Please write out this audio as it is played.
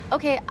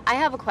Okay, I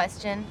have a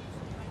question.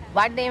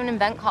 Why did they even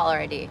invent caller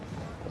ID?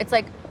 It's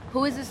like,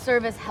 who is this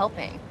service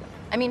helping?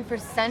 I mean, for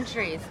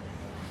centuries.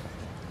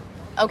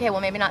 Okay,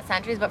 well, maybe not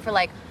centuries, but for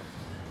like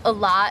a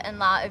lot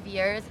of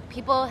years,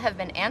 people have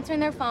been answering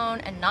their phone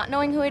and not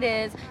knowing who it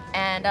is,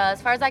 and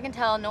as far as I can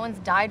tell, no one's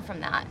died from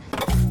that.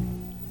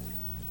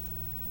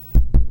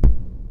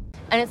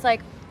 And it's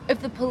like,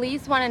 if the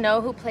police want to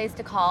know who placed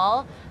a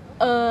call,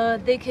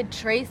 they could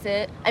trace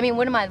it. I mean,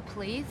 what am I, the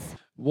police?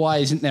 Why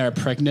isn't there a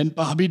pregnant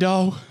Barbie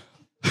doll?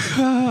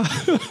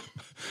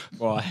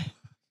 Why?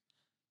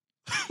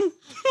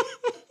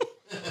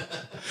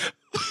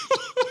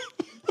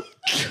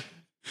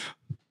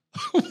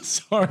 I'm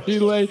sorry,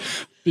 Lee,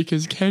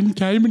 because Ken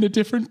came in a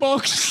different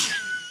box.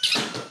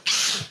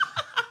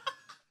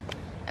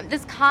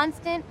 This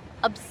constant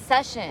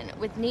obsession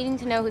with needing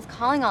to know who's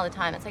calling all the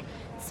time. It's like,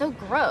 it's so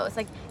gross.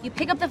 Like, you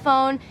pick up the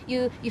phone,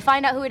 you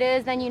find out who it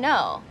is, then you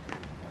know.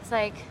 It's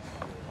like,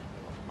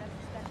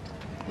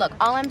 look,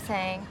 all I'm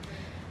saying,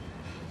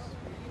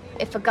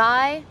 if a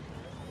guy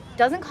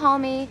doesn't call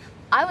me,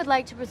 I would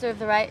like to preserve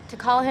the right to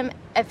call him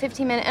at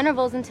 15-minute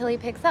intervals until he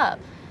picks up.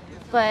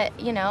 But,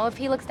 you know, if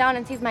he looks down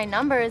and sees my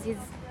numbers, he's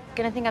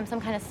gonna think I'm some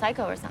kind of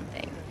psycho or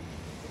something.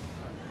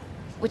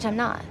 Which I'm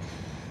not.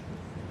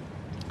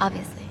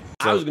 Obviously.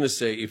 I was gonna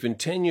say, if in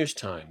 10 years'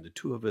 time the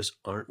two of us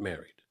aren't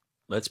married,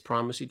 let's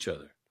promise each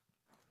other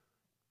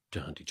to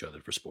hunt each other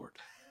for sport.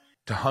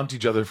 To hunt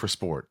each other for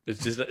sport.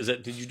 Is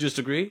that, did you just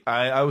agree?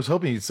 I was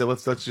hoping you'd say,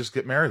 let's just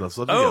get married. Let's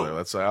live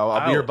together.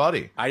 I'll be your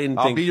buddy.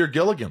 I'll be your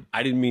Gilligan.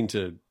 I didn't mean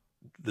to.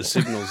 The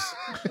signals.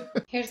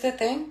 Here's the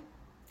thing.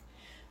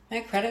 My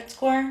credit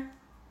score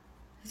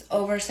is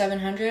over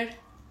 700,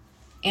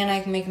 and I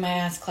can make my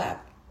ass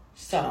clap.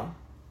 So,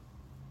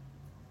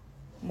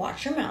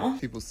 watch your mouth.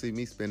 People see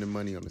me spending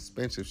money on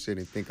expensive shit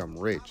and think I'm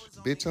rich.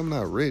 Bitch, I'm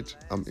not rich.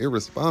 I'm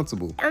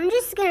irresponsible. I'm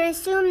just gonna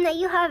assume that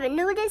you haven't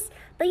noticed,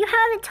 but you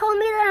haven't told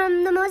me that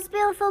I'm the most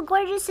beautiful,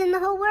 gorgeous in the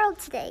whole world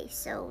today,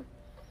 so...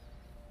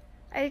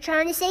 Are you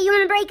trying to say you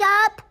wanna break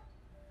up?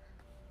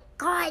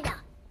 God,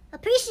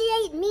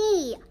 appreciate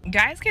me.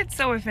 Guys get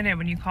so offended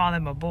when you call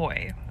them a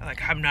boy. They're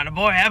like, I'm not a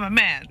boy, I'm a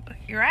man.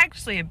 You're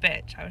actually a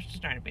bitch. I was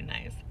just trying to be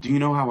nice. Do you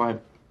know how I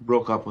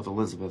broke up with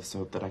Elizabeth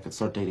so that I could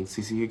start dating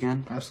Cece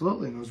again?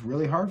 Absolutely. It was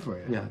really hard for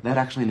you. Yeah, that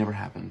actually never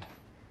happened.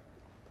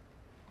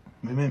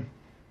 What do you mean?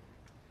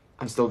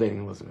 I'm still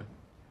dating Elizabeth.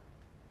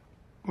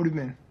 What do you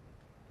mean?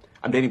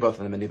 I'm dating both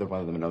of them and neither one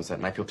of them knows it,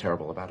 and I feel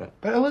terrible about it.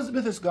 But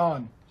Elizabeth is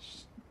gone.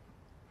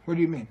 What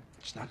do you mean?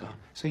 She's not gone.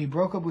 So you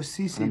broke up with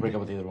Cece? I didn't break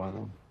up with either one of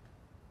them.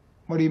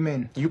 What do you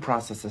mean? You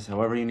process this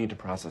however you need to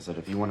process it.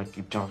 If you want to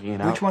keep talking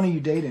it out. Which one are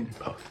you dating?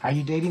 Both. Are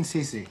you dating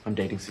Cece? I'm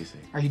dating Cece.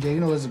 Are you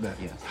dating Elizabeth?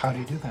 Yes. How do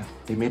you do that?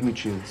 They made me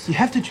choose. You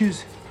have to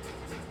choose.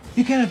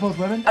 You can't have both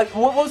women.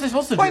 What was I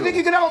supposed to do? What, you think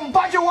you can have a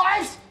bunch of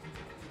wives?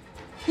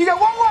 You got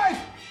one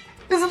wife!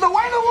 This is the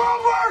way the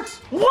world works!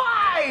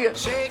 Why?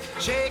 Shake,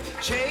 shake,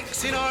 shake,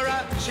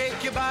 Sinora,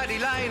 shake your body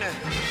line.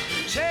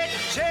 Shake,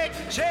 shake,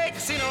 shake,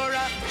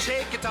 Sinora,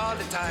 shake it all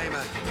the time.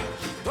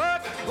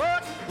 Work,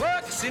 work,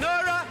 work,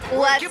 Sinora.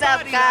 What's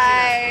up,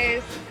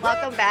 guys?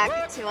 Welcome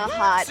back to a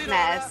Hot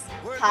Mess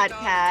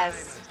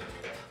podcast.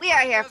 We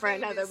are here for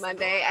another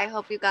Monday. I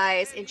hope you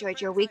guys enjoyed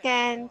your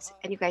weekend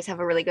and you guys have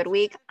a really good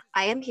week.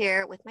 I am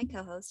here with my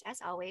co-host,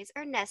 as always,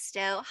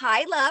 Ernesto.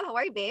 Hi, love. How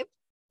are you, babe?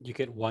 You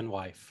get one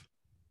wife.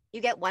 You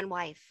get one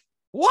wife.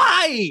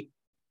 Why?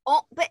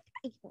 Oh, but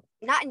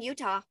not in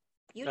Utah.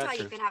 Utah, That's you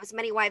true. can have as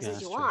many wives Yeah,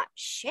 as you that's true. want.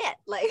 Shit.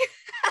 Like,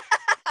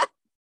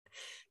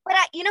 but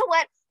you know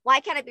what? Why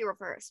can't it be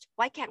reversed?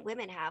 Why can't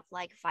women have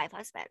like 5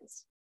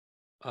 husbands?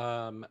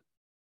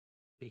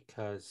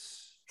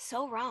 Because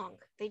So wrong.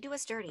 They do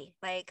us dirty.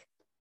 Like,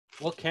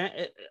 well,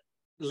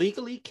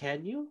 legally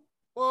can you?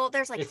 well,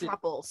 there's like Is it-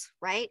 throuples,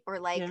 right? Or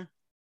like, Yeah.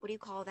 what do you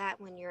call that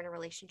when you're in a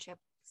relationship?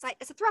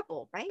 It's a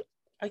throuple, right?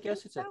 I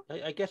guess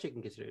I guess you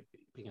can consider it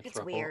being a It's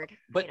throuple. weird. I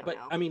But don't but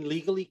know. I mean,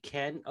 legally,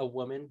 can a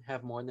woman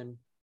have more than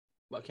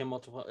can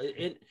multiple?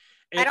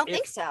 I don't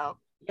think so.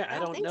 Yeah, I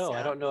don't think know. so.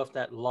 I don't know if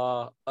that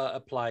law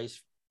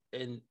applies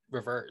in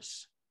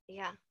reverse.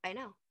 Yeah, I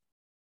know.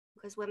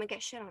 Because women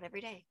get shit on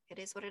every day. It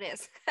is what it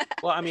is.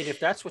 Well, I mean, if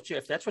that's what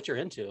you're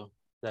into,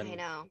 then I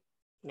know.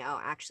 No,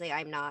 actually,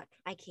 I'm not.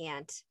 I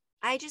can't.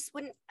 I just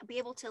wouldn't be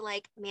able to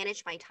like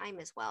manage my time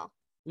as well.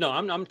 No,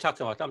 I'm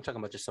talking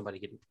about just somebody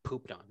getting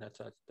pooped on. That's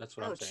what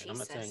I'm saying. I'm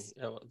not saying,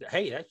 Jesus.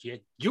 hey,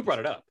 you brought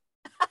it up.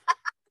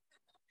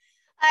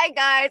 Hi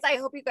guys, I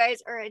hope you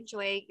guys are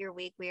enjoying your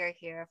week. We are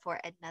here for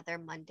another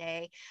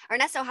Monday.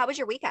 Ernesto, how was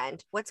your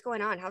weekend? What's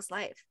going on? How's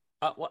life?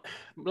 Well,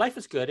 life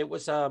is good. It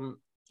was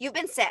You've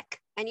been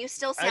sick and you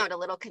still sound a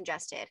little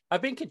congested.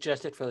 I've been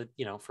congested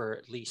for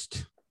at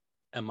least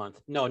a month.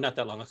 No, not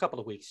that long. A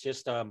couple of weeks.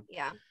 Just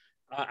Yeah.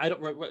 I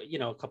don't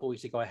a couple of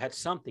weeks ago I had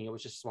something. It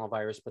was just a small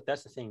virus, but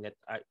that's the thing that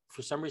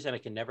for some reason I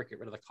can never get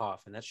rid of the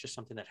cough, and that's just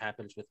something that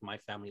happens with my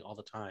family all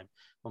the time.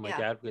 When my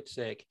dad would get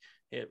sick,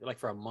 like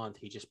for a month,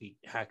 he'd just be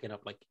hacking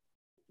up. Like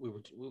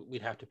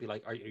we'd have to be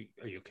like, "Are you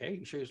okay?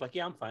 You sure?" He was like,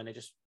 "Yeah, I'm fine. I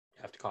just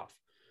have to cough."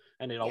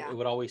 And it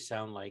would always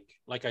sound like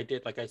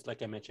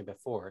I mentioned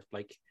before,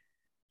 like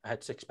I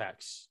had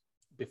 6-packs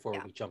before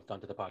we jumped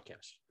onto the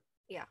podcast.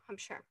 Yeah, I'm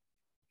sure.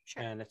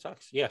 And it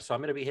sucks. Yeah, so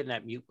I'm going to be hitting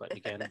that mute button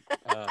again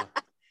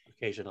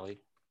occasionally.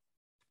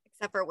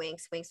 Except for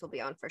Winks. Winks will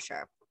be on for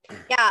sure.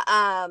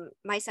 Yeah,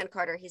 my son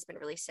Carter, he's been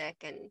really sick,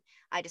 and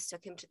I just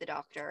took him to the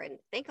doctor, and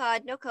thank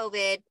God, no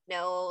COVID,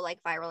 no like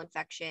viral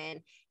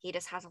infection. He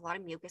just has a lot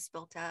of mucus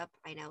built up.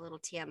 I know, a little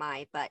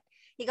TMI, but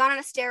he got on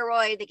a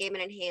steroid. They gave him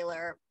an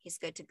inhaler. He's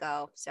good to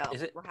go. So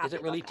is it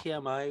really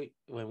TMI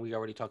when we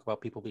already talk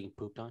about people being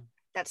pooped on?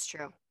 That's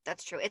true.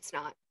 It's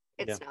not.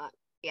 Not.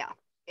 Yeah.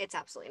 It's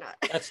absolutely not.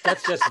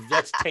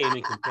 that's tame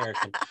in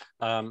comparison.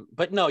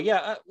 But no,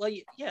 yeah.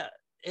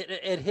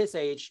 At his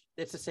age,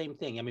 it's the same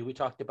thing. I mean, we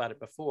talked about it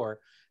before,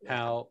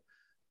 how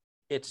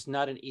it's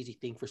not an easy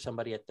thing for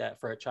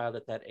a child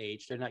at that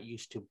age. They're not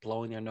used to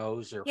blowing their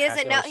nose or he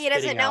doesn't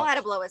know how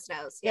to blow his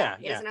nose. Yeah,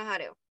 he doesn't know how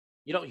to.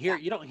 You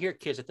don't hear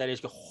kids at that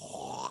age go.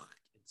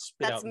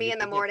 That's me in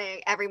the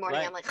morning. Every morning,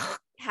 right. I'm like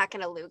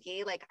hacking a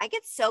loogie. Like I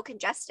get so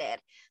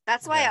congested.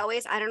 That's why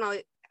I don't know.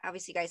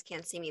 Obviously, you guys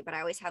can't see me, but I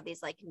always have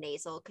these like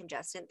nasal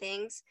congestant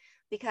things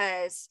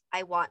because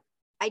I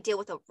deal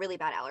with really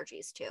bad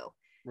allergies too.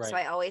 Right. So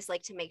I always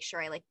like to make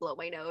sure I like blow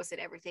my nose and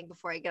everything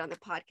before I get on the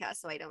podcast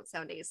so I don't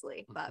sound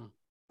nasally. But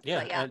yeah.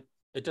 And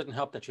it doesn't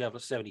help that you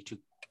have 72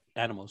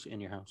 animals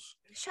in your house.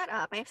 Shut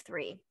up. I have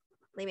 3.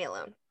 Leave me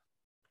alone.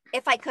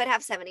 If I could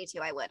have 72,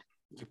 I would.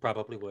 You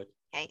probably would.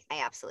 Okay,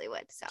 I absolutely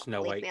would. So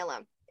leave me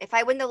alone. If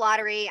I win the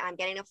lottery, I'm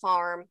getting a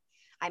farm.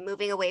 I'm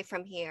moving away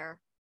from here,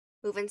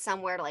 moving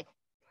somewhere to like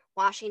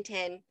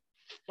Washington,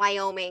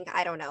 Wyoming.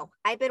 I don't know.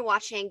 I've been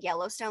watching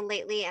Yellowstone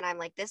lately, and I'm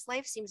like, this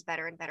life seems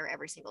better and better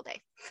every single day.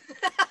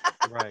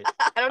 Right.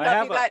 I don't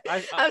know if you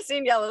guys have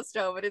seen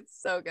Yellowstone, but it's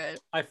so good.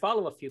 I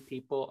follow a few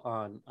people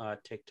on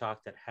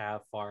TikTok that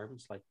have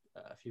farms. Like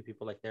a few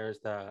people, like there's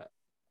the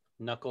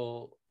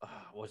Knuckle.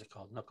 What's it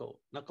called?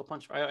 Knuckle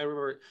Punch. I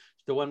remember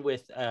the one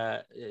with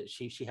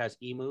she has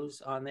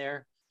emus on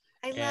there.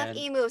 I love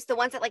emus. The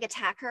ones that like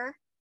attack her.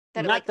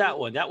 Not that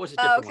one. That was a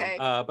different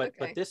one.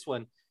 But this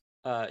one.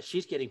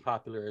 She's getting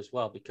popular as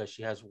well because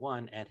she has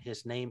one, and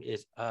his name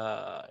is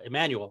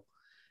Emmanuel.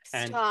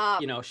 And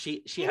you know,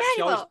 she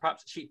always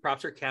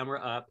props her camera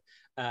up,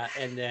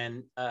 and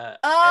then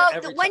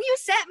the one you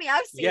sent me,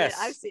 I've seen it.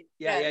 I've seen.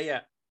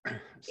 Yeah.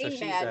 So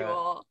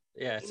Emmanuel.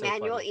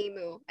 Emmanuel so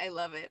Emu. I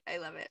love it.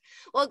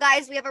 Well,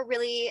 guys, we have a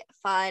really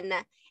fun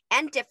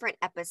and different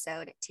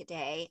episode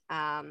today.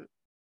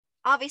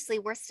 Obviously,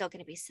 we're still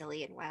going to be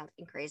silly and wild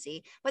and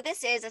crazy, but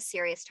this is a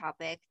serious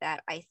topic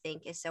that I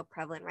think is so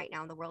prevalent right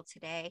now in the world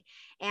today.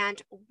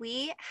 And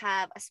we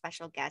have a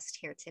special guest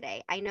here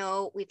today. I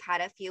know we've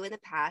had a few in the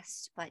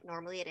past, but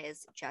normally it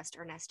is just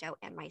Ernesto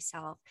and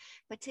myself.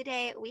 But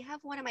today we have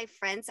one of my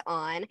friends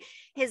on.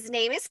 His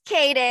name is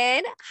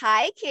Caden.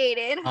 Hi,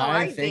 Caden. How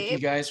are you? Thank you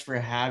guys for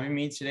having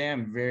me today.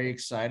 I'm very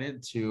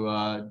excited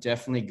to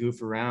definitely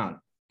goof around.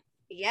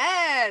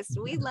 Yes,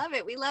 we love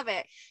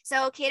it.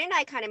 So Kate and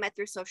I kind of met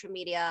through social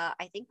media,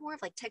 I think more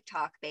of like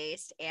TikTok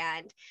based.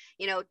 And,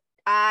 you know,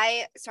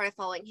 I started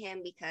following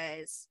him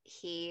because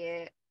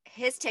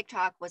his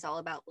TikTok was all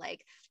about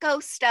like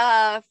ghost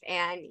stuff.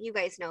 And you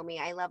guys know me.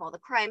 I love all the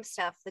crime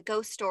stuff, the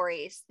ghost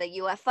stories, the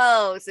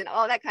UFOs and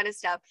all that kind of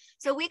stuff.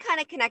 So we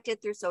kind of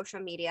connected through social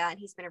media, and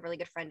he's been a really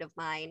good friend of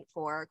mine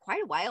for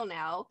quite a while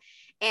now.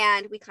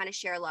 And we kind of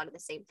share a lot of the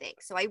same things.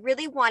 So I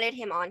really wanted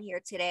him on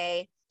here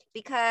today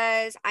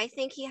because I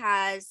think he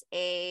has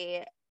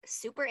a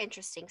super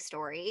interesting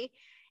story,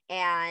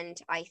 and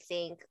I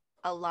think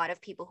a lot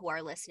of people who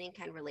are listening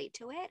can relate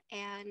to it.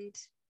 And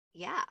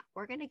yeah,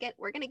 we're gonna get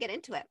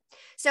into it.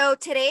 So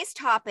today's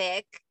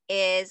topic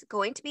is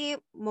going to be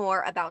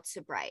more about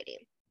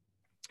sobriety.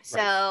 Right.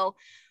 So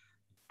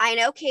I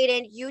know,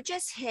 Caden, you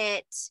just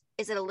hit,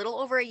 is it a little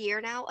over a year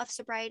now of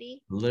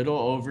sobriety? A little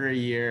over a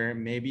year,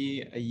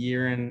 maybe a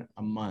year and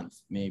a month,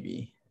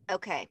 maybe.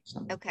 Okay.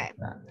 Like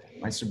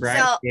my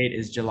sobriety date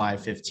is July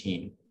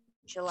 15th.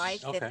 July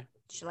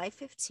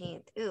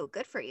 15th. Ooh,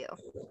 good for you.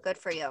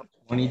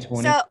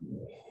 2020.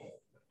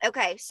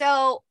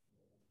 So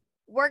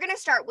we're going to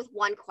start with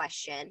one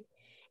question,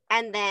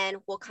 and then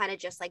we'll kind of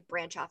just like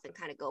branch off and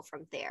kind of go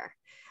from there.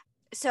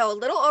 So a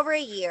little over a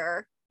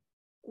year,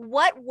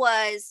 what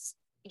was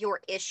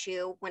your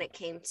issue when it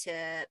came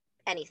to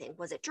anything?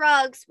 Was it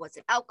drugs? Was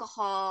it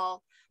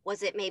alcohol?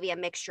 Was it maybe a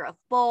mixture of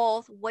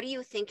both? What do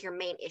you think your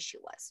main issue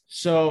was?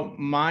 So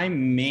my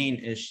main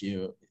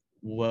issue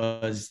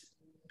was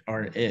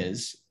or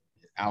is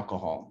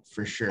alcohol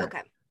for sure.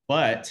 Okay.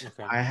 But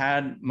I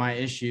had my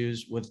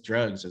issues with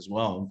drugs as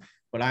well.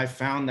 But I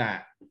found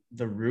that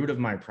the root of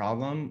my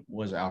problem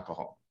was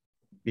alcohol,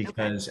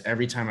 because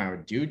every time I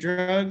would do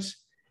drugs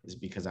is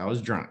because I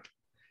was drunk.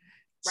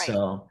 Right.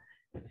 So,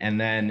 and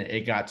then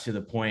it got to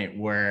the point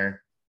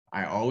where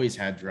I always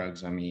had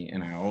drugs on me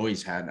and I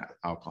always had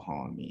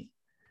alcohol on me.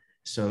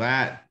 So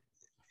that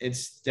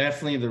it's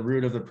definitely the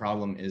root of the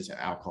problem is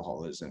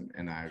alcoholism.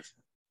 And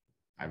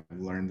I've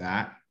learned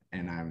that,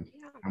 and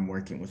I'm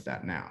working with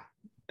that now.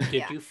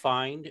 Did you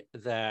find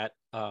that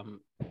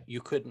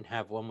you couldn't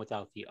have one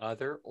without the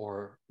other,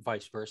 or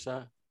vice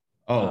versa?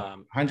 Oh,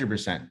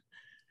 100%.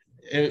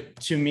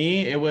 To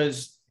me, it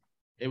was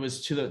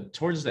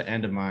towards the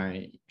end of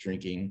my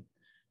drinking.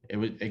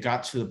 It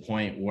got to the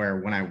point where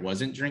when I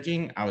wasn't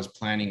drinking, I was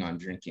planning on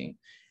drinking.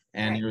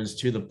 And it was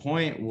to the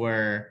point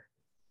where,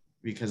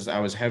 because I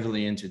was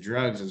heavily into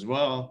drugs as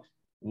well,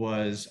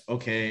 was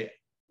okay,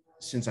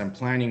 since I'm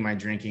planning my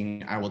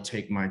drinking, I will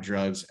take my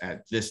drugs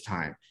at this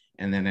time.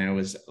 And then it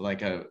was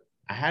like I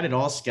had it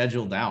all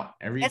scheduled out.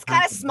 It's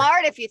kind of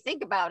smart if you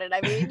think about it.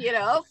 I mean, you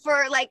know,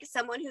 for like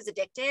someone who's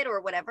addicted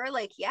or whatever,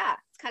 like, yeah,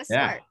 it's kind of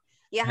smart.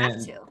 You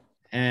have to.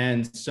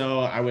 And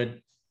so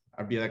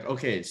I'd be like,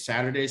 okay,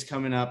 Saturday's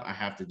coming up. I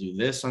have to do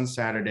this on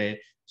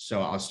Saturday.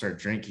 So I'll start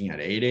drinking at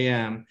 8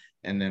 a.m.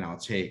 And then I'll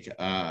take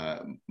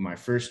my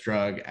first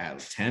drug at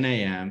 10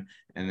 a.m.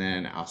 And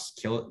then I'll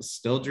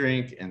still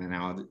drink. And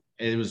then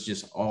it was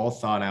just all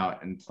thought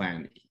out and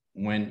planned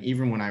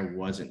even when I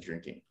wasn't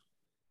drinking.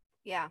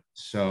 Yeah.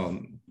 So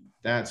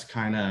that's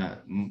kind of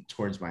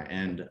towards my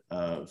end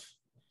of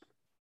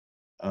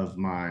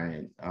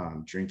my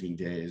drinking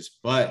days.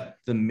 But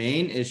the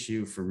main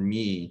issue for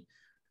me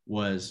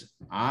was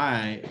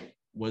I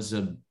was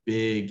a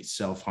big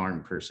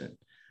self-harm person.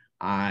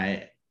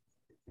 I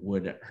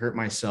would hurt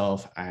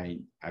myself.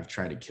 I've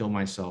tried to kill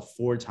myself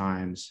 4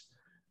 times.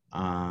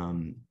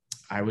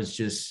 I was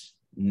just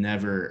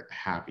never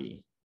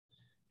happy.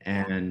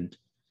 And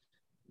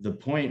the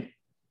point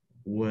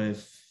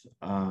with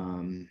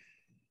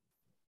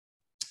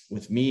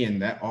me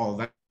and that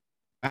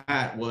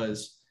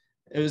was,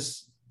 it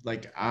was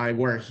like I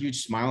wore a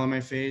huge smile on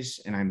my face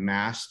and I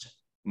masked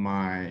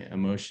my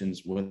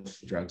emotions with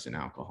drugs and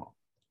alcohol.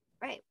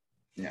 Right.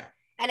 Yeah.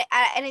 And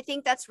I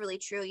think that's really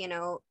true. You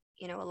know,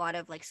 a lot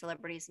of like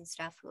celebrities and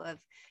stuff who have,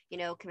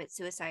 commit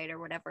suicide or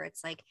whatever,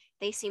 it's like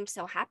they seemed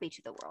so happy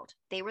to the world.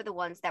 They were the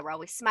ones that were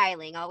always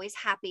smiling, always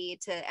happy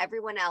to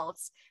everyone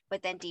else.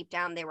 But then deep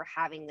down, they were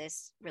having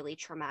this really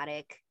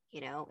traumatic,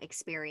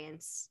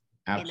 experience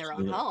in their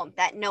own home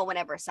that no one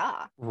ever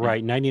saw.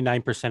 Right.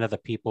 99% of the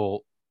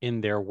people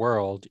in their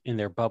world, in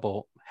their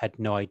bubble, had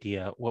no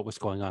idea what was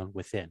going on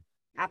within.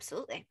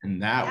 Absolutely.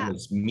 And that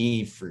was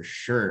me for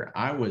sure.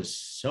 I was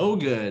so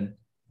good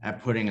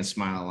at putting a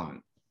smile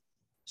on.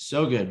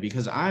 So good,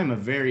 because I'm a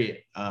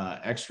very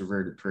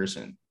extroverted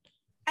person.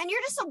 And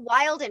you're just so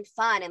wild and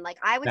fun. And like,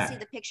 I would see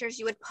the pictures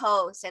you would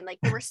post and like,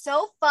 they were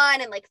so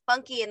fun and like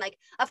funky. And like,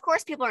 of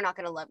course, people are not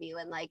going to love you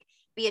and like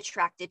be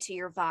attracted to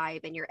your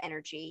vibe and your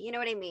energy. You know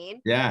what I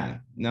mean? Yeah,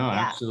 no,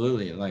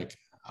 absolutely. Like,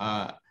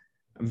 I'm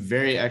a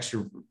very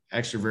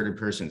extroverted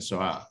person.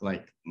 So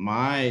like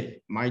my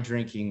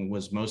drinking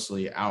was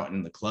mostly out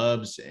in the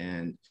clubs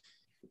and,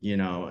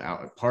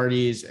 out at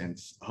parties and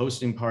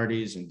hosting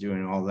parties and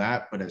doing all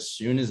that. But as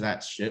soon as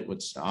that shit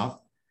would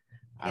stop,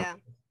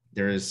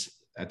 there is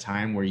a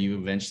time where you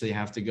eventually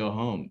have to go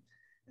home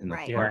and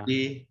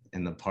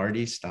the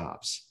party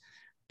stops.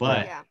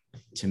 But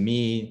to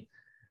me,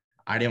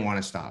 I didn't want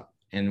to stop.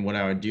 And what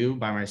I would do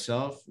by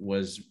myself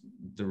was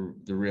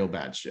the real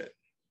bad shit.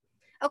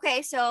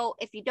 Okay, so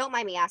if you don't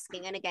mind me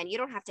asking, and again, you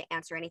don't have to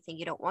answer anything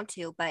you don't want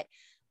to, but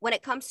when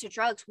it comes to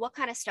drugs, what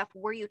kind of stuff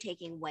were you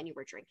taking when you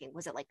were drinking?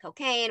 Was it like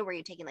cocaine? Were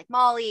you taking like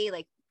Molly?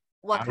 Like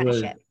what kind of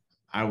shit?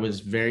 I was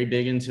very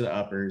big into the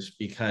uppers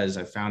because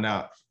I found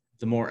out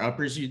the more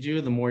uppers you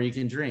do, the more you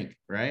can drink,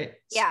 right?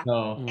 Yeah.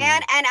 So,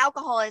 and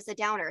alcohol is a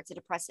downer. It's a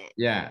depressant.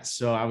 Yeah.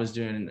 So I was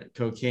doing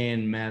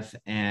cocaine, meth,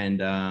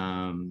 and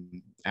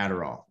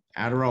Adderall.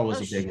 Adderall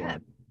was a big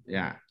one.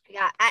 Yeah.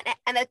 Yeah.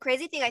 And the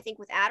crazy thing I think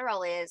with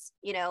Adderall is,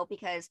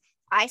 because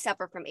I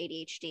suffer from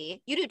ADHD.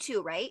 You do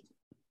too, right?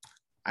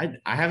 I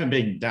haven't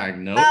been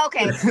diagnosed. Oh,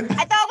 okay. I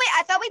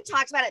thought we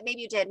talked about it.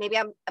 Maybe you did. Maybe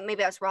I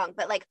was wrong.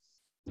 But like,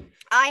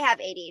 I have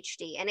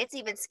ADHD, and it's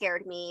even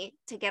scared me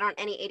to get on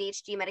any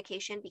ADHD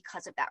medication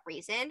because of that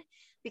reason.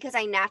 Because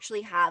I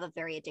naturally have a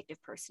very addictive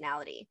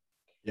personality.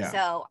 Yeah.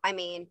 So I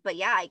mean, but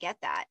yeah, I get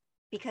that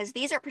because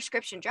these are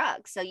prescription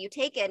drugs. So you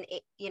take an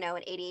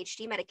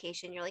ADHD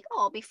medication, you're like, oh,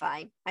 I'll be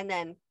fine, and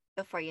then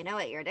before you know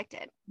it, you're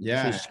addicted.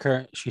 Yeah.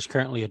 She's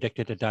currently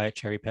addicted to Diet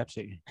Cherry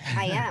Pepsi.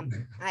 I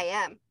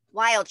am.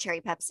 Wild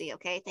cherry Pepsi.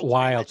 Okay. Thank you.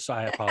 Wild. So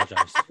I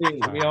apologize.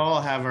 we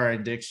all have our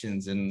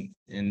addictions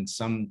in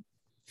some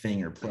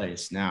thing or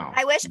place now.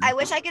 I wish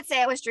I could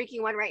say I was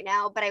drinking one right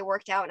now, but I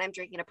worked out and I'm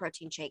drinking a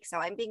protein shake. So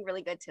I'm being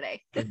really good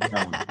today. It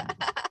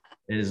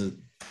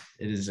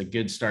is a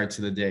good start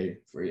to the day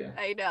for you.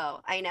 I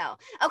know.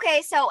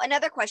 Okay. So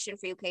another question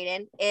for you,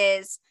 Kaden,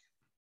 is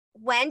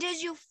when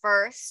did you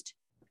first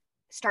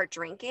start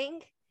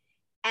drinking?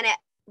 And at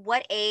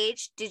what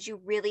age did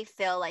you really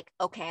feel like,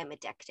 okay, I'm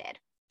addicted?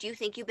 Do you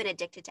think you've been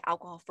addicted to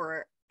alcohol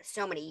for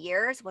so many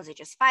years? Was it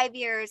just 5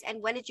 years? And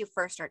when did you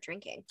first start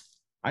drinking?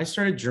 I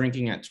started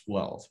drinking at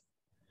 12.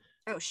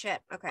 Oh,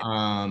 shit. Okay.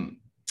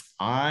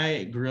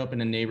 I grew up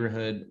in a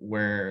neighborhood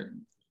where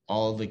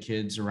all the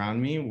kids around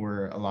me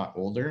were a lot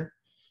older.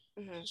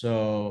 Mm-hmm.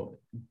 So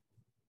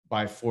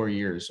by 4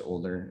 years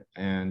older.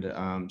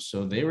 And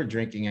so they were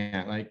drinking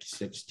at like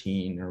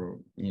 16 or,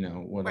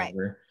 whatever.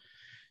 Right.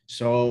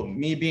 So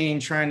me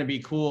being trying to be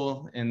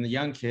cool and the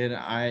young kid,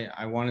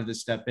 I wanted to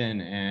step in,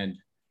 and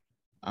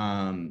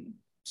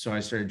so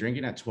I started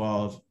drinking at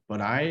 12.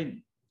 But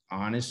I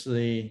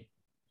honestly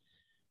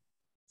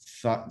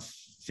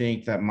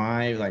think that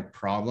my like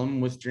problem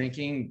with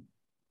drinking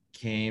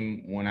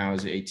came when I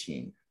was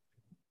 18.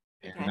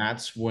 Okay. And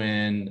that's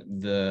when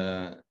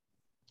the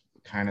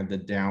kind of the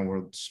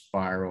downward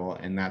spiral,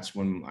 and that's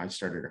when I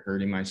started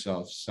hurting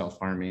myself,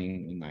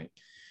 self-harming, and like,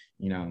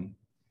 you know,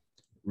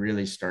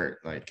 really start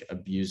like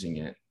abusing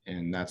it.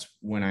 And that's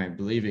when I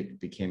believe it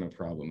became a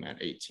problem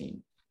at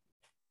 18.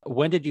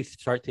 When did you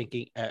start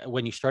thinking,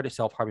 when you started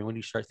self-harming, when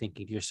you start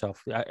thinking to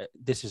yourself,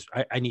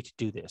 I need to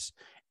do this?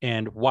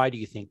 And why do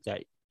you think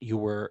that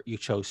you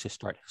chose to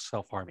start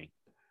self-harming?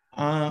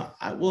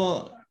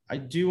 I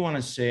do want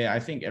to say, I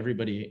think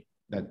everybody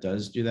that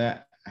does do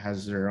that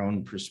has their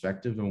own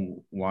perspective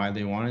and why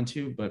they wanted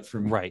to. But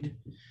for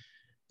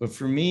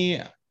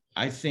me,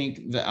 I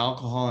think the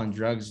alcohol and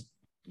drugs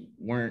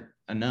weren't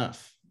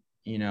enough,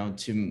 you know,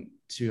 to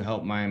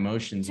help my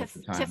emotions at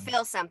the time. To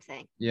feel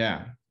something.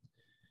 Yeah.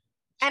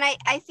 And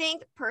I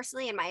think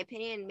personally, in my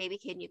opinion, maybe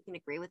Caden, you can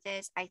agree with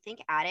this. I think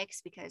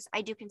addicts, because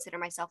I do consider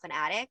myself an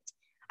addict,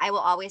 I will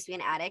always be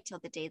an addict till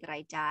the day that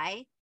I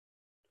die.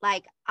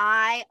 Like,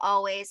 I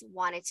always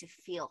wanted to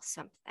feel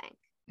something.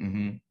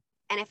 Mm-hmm.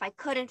 And if I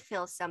couldn't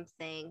feel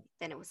something,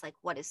 then it was like,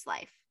 what is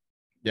life?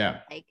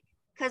 Yeah. Like,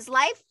 because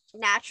life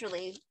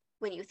naturally,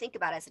 when you think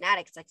about it as an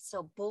addict, it's like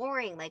so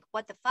boring. Like,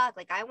 what the fuck?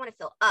 Like, I want to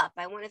feel up.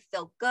 I want to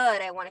feel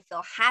good. I want to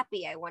feel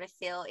happy. I want to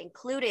feel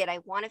included. I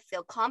want to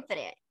feel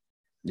confident.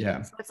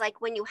 Yeah. So it's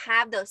like when you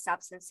have those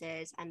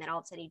substances and then all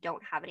of a sudden you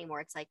don't have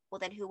anymore, it's like, well,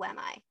 then who am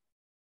I?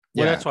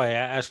 Well, that's why I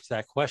asked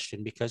that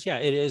question, because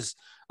it is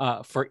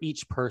for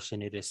each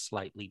person, it is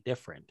slightly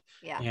different.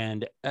 Yeah.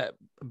 And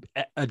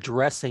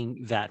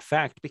addressing that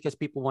fact, because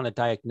people want to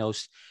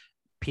diagnose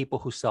people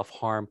who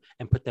self-harm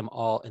and put them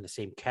all in the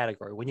same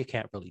category, when you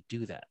can't really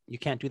do that. You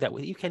can't do that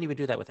you can't even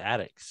do that with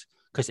addicts,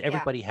 because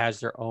everybody has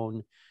their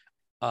own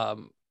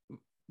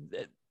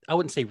I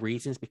wouldn't say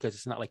reasons, because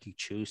it's not like you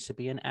choose to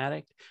be an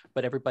addict,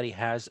 but everybody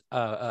has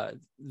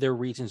their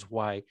reasons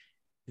why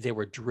they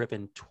were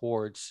driven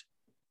towards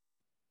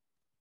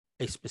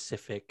a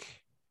specific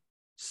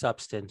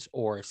substance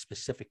or a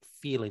specific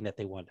feeling that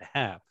they want to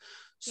have.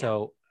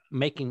 So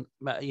making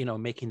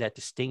that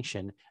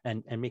distinction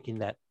and making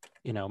that,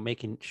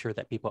 making sure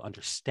that people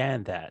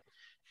understand that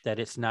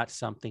it's not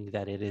something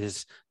that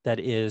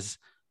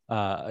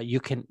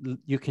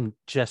you can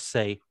just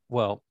say,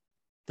 well,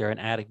 they're an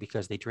addict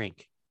because they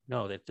drink.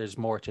 No, that there's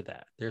more to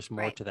that. There's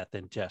more to that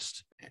than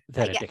just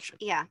that addiction.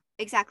 Yeah,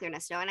 exactly,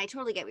 Ernesto. And I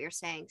totally get what you're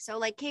saying. So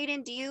like,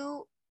 Caden, do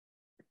you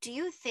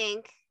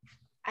think,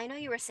 I know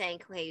you were saying,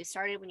 okay, you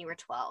started when you were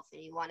 12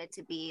 and you wanted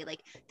to be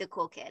like the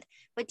cool kid,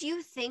 but do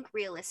you think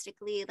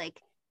realistically,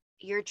 like,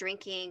 your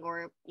drinking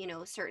or,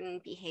 certain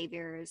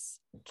behaviors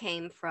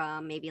came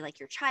from maybe like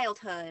your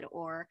childhood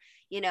or,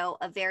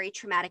 a very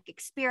traumatic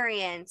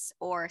experience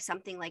or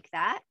something like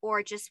that,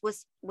 or just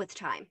was with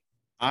time?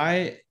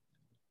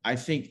 I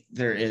think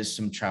there is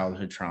some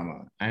childhood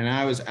trauma. And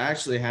I was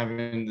actually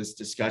having this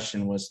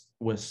discussion with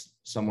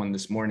someone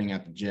this morning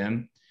at the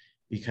gym,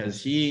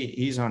 because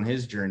he's on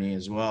his journey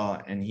as well.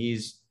 And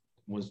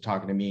was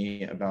talking to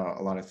me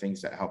about a lot of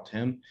things that helped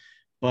him.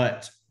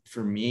 But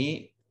for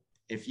me,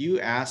 if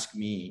you ask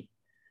me,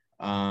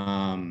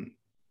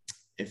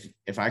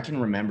 if I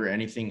can remember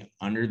anything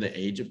under the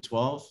age of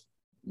 12,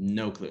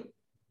 no clue.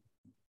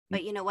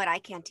 But you know what? I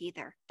can't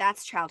either.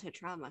 That's childhood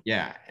trauma.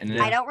 Yeah. And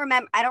I don't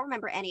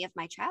remember any of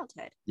my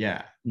childhood.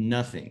 Yeah,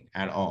 nothing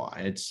at all.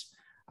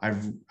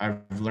 I've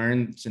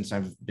learned since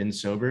I've been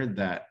sober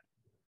that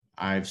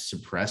I've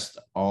suppressed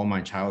all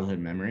my childhood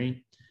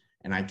memory,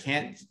 and I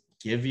can't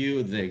give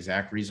you the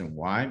exact reason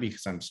why,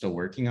 because I'm still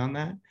working on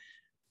that.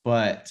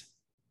 But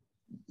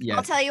yeah,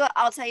 I'll tell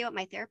you what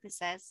my therapist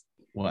says.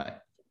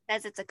 What?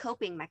 Says it's a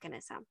coping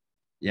mechanism.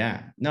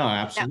 Yeah, no,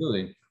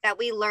 absolutely. That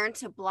we learn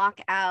to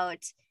block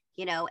out,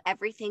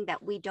 everything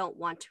that we don't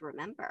want to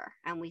remember,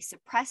 and we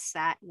suppress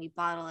that and we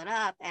bottle it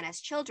up. And as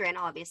children,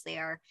 obviously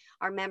our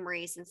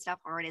memories and stuff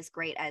aren't as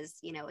great as,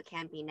 it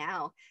can be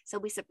now. So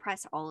we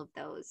suppress all of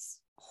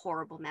those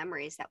horrible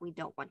memories that we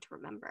don't want to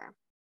remember.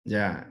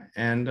 Yeah.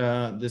 And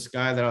this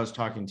guy that I was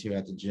talking to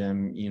at the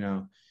gym,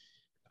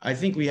 I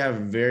think we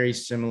have very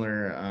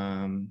similar,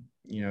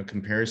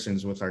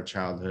 comparisons with our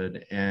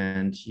childhood.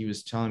 And he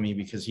was telling me,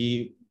 because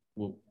he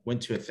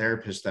went to a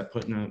therapist that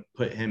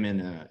put him in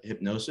a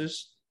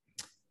hypnosis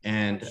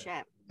and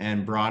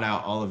brought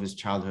out all of his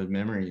childhood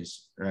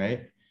memories,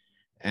 right?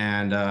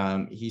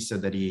 And he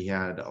said that he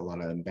had a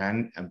lot of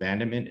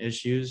abandonment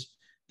issues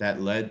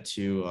that led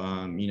to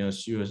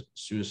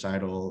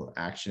suicidal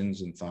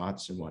actions and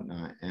thoughts and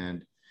whatnot.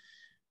 And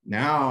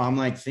now I'm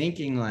like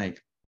thinking,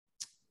 like,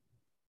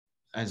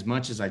 as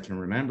much as I can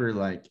remember,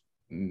 like,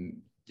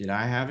 did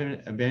I have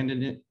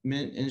abandonment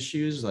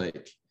issues?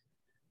 Like,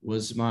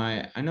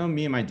 I know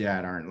me and my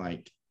dad aren't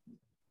like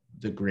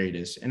the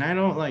greatest, and I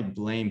don't like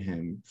blame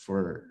him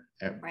for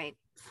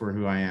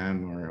who I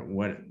am or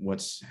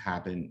what's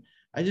happened,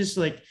 I just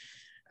like,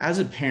 as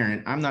a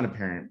parent, I'm not a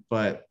parent,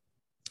 but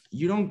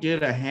you don't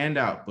get a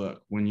handout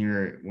book when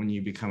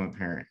you become a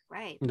parent.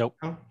 Right. Nope.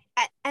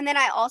 And then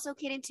I also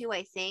get into,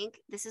 I think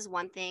this is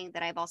one thing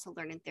that I've also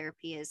learned in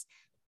therapy is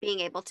being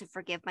able to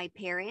forgive my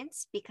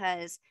parents,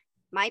 because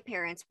my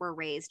parents were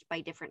raised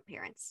by different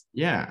parents.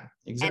 Yeah,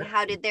 exactly. And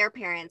how did their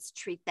parents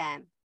treat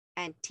them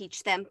and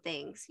teach them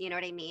things? You know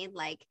what I mean?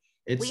 Like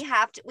we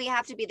have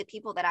to be the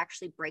people that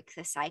actually break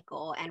the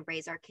cycle and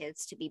raise our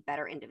kids to be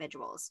better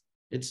individuals.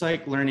 It's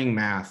like learning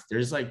math.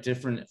 There's like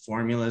different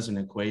formulas and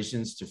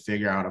equations to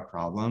figure out a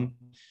problem.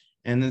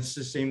 And it's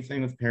the same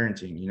thing with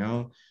parenting, you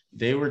know,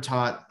 they were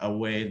taught a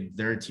way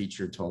their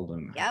teacher told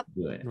them how to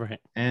do it. Right.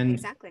 And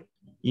exactly,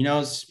 you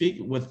know, speak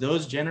with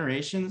those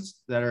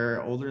generations that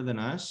are older than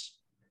us,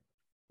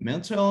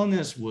 mental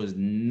illness was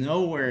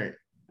nowhere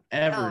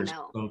ever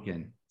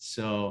spoken.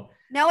 So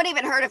no one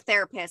even heard of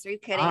therapists. Are you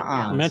kidding?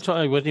 No. Mental,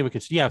 I wasn't even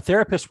considered. Yeah,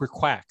 therapists were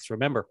quacks.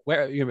 Remember,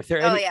 where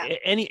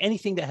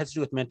anything that has to do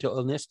with mental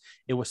illness,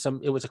 it was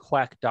a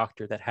quack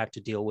doctor that had to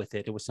deal with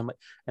it. It was somebody,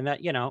 and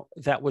that, you know,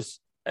 that was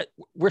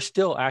we're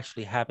still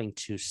actually having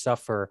to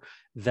suffer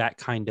that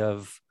kind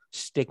of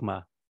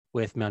stigma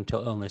with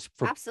mental illness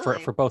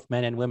for both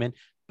men and women,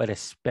 but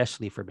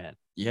especially for men.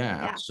 Yeah,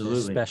 absolutely,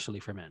 especially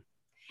for men.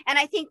 And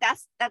I think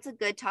that's a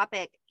good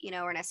topic, you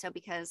know, Ernesto,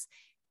 because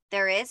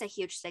there is a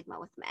huge stigma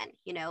with men,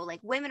 you know, like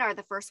women are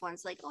the first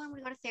ones like, oh, I want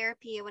to go to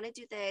therapy. I want to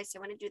do this. I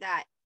want to do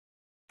that.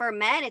 For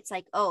men, it's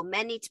like, oh,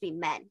 men need to be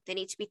men. They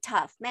need to be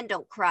tough. Men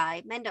don't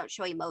cry. Men don't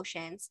show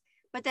emotions.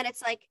 But then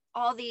it's like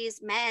all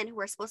these men who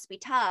are supposed to be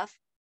tough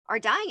are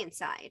dying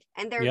inside,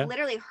 and they're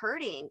literally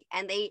hurting,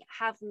 and they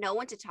have no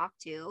one to talk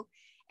to,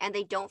 and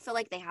they don't feel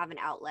like they have an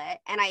outlet.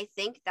 And I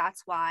think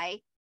that's why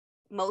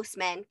most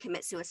men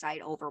commit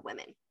suicide over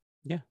women.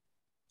 Yeah,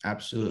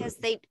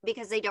 absolutely.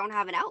 Because they don't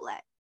have an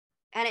outlet.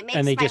 And it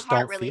makes my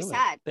heart really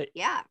sad. It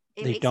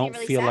they don't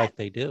really feel like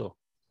they do.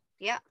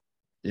 Yeah.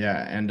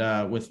 Yeah.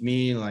 And with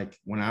me, like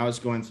when I was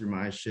going through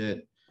my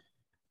shit,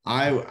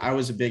 I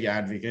was a big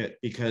advocate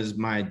because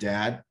my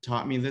dad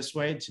taught me this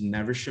way, to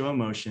never show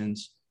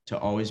emotions, to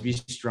always be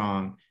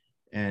strong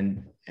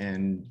and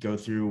go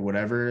through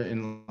whatever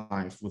in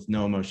life with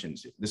no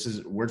emotions. This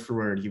is word for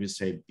word. He would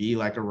say, be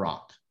like a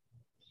rock.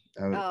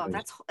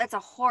 That's a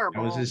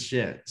horrible. That was his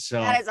shit.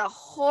 So that is a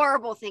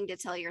horrible thing to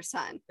tell your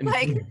son.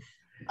 Like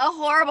a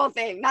horrible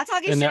thing. Not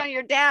talking shit on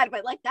your dad,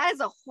 but like that is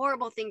a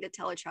horrible thing to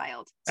tell a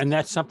child. And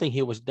that's something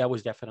that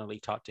was definitely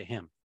taught to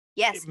him.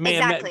 Yes,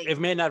 exactly. It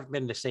may not have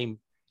been the same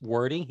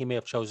wording. He may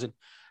have chosen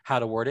how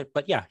to word it,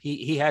 but yeah,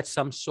 he had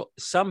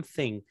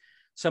something.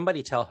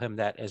 Somebody tell him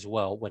that as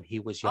well when he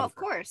was younger. Oh, of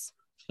course.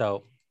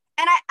 So.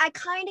 And I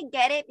kind of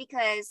get it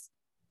because,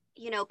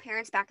 you know,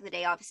 parents back in the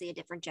day, obviously a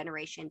different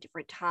generation,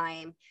 different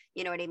time,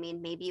 you know what I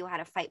mean? Maybe you had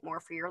to fight more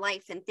for your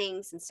life and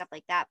things and stuff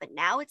like that. But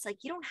now it's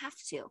like, you don't have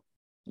to.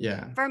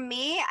 Yeah. For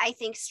me, I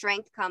think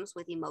strength comes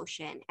with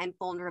emotion and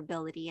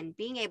vulnerability and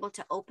being able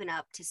to open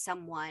up to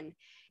someone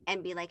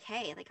and be like,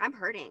 hey, like I'm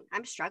hurting,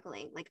 I'm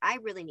struggling, like I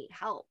really need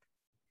help.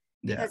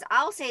 Yeah. Because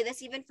I'll say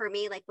this even for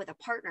me, like with a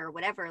partner or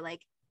whatever,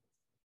 like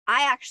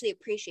I actually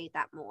appreciate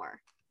that more.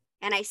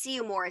 And I see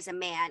you more as a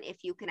man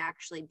if you can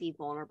actually be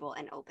vulnerable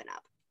and open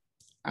up.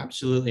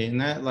 Absolutely.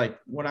 And that, like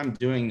what I'm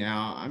doing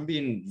now, I'm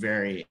being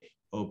very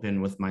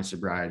open with my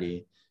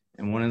sobriety.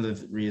 And one of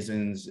the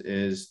reasons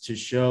is to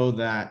show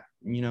that,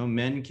 you know,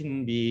 men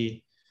can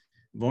be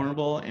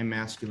vulnerable and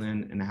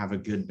masculine and have a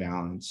good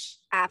balance.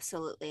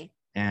 Absolutely.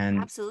 And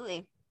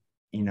absolutely.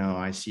 You know,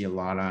 I see a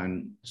lot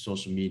on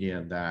social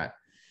media that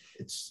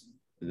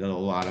a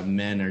lot of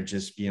men are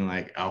just being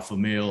like alpha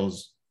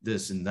males,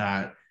 this and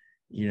that,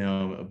 you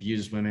know,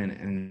 abuse women.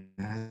 And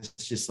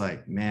it's just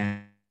like,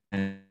 man,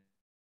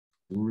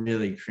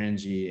 really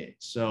cringy.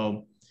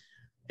 So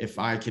if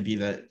I could be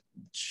that,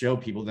 show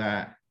people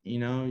that, you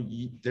know,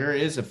 there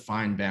is a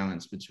fine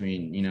balance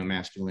between, you know,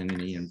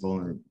 masculinity and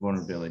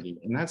vulnerability.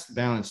 And that's the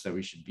balance that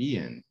we should be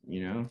in,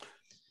 you know?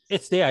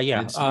 It's there.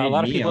 Yeah. A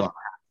lot of people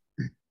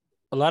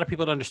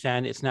don't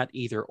understand it's not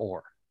either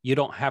or. You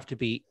don't have to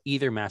be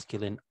either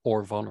masculine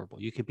or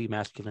vulnerable. You could be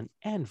masculine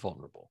and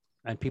vulnerable.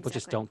 And people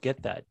just don't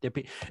get that.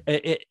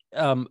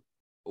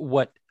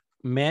 What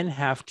men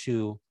have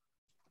to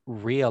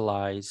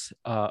realize,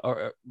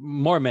 or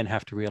more men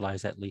have to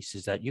realize at least,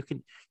 is that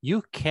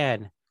you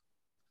can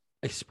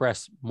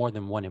express more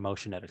than one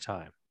emotion at a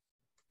time.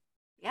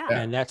 Yeah.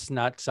 And that's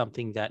not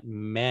something that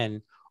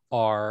men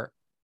are,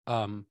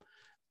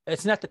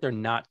 it's not that they're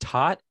not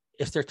taught,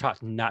 it's they're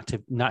taught not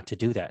to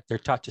do that. They're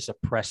taught to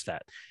suppress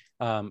that.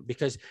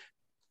 Because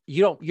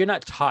you're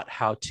not taught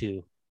how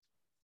to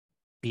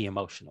be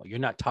emotional. You're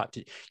not taught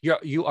to,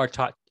 you are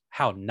taught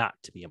how not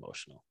to be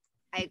emotional.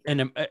 I agree.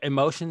 And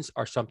emotions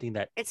are something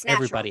that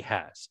everybody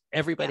has.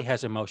 Everybody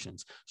has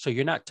emotions. So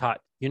you're not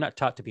taught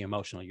to be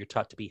emotional. You're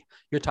taught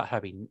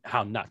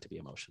how not to be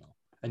emotional.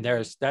 And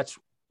that's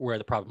where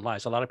the problem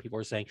lies. A lot of people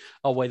are saying,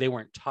 oh, well, they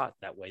weren't taught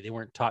that way. They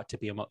weren't taught to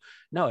be emotional.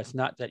 No, it's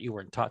not that you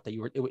weren't taught that.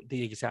 It was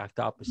the exact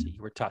opposite.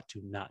 You were taught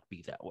to not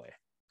be that way.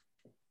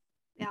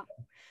 Yeah.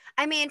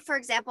 I mean, for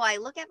example, I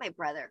look at my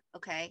brother,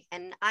 okay,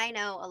 and I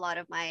know a lot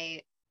of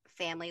my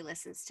family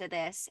listens to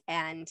this,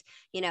 and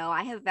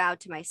I have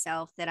vowed to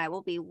myself that I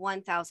will be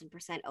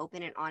 1000%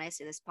 open and honest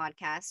in this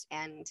podcast,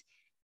 and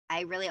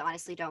I really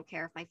honestly don't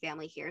care if my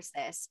family hears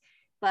this,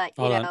 but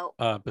Hold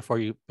on. Before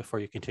you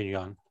continue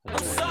on.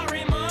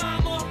 Sorry,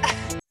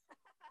 Mama.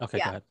 Okay,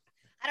 yeah. go ahead.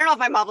 I don't know if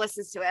my mom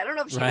listens to it. I don't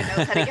know if she even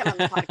knows how to get on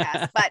the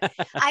podcast, but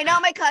I know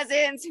my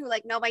cousins who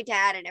know my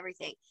dad and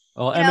everything.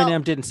 Well,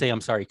 Eminem didn't say I'm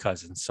sorry,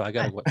 cousins, so I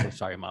gotta go.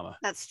 Sorry, Mama.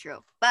 That's true.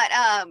 But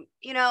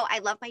I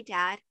love my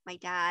dad. My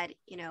dad,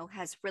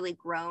 has really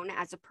grown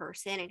as a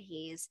person, and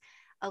he's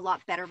a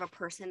lot better of a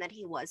person than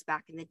he was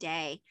back in the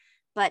day.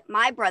 But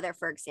my brother,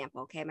 for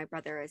example, okay, my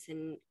brother is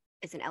an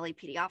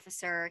LAPD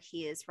officer.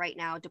 He is right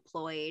now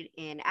deployed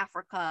in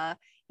Africa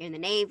in the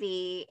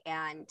Navy,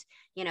 and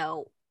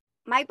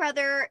my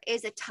brother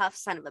is a tough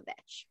son of a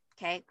bitch.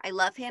 Okay. I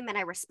love him and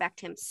I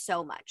respect him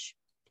so much.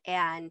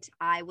 And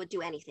I would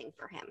do anything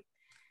for him.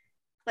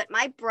 But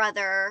my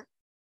brother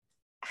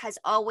has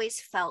always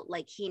felt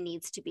like he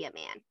needs to be a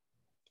man.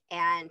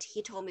 And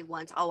he told me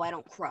once, oh, I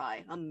don't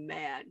cry. I'm a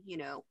man,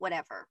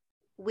 whatever.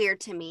 Weird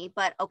to me,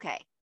 but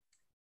okay.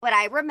 But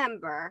I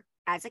remember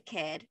as a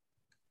kid,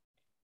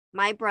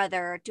 my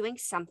brother doing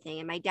something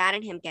and my dad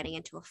and him getting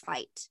into a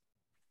fight.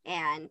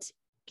 And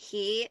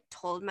he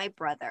told my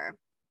brother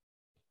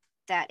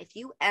that if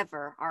you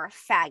ever are a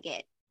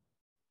faggot,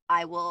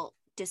 I will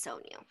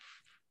disown you.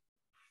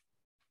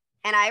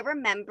 And I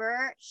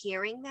remember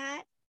hearing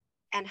that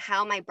and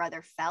how my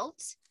brother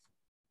felt.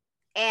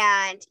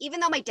 And even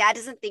though my dad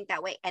doesn't think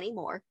that way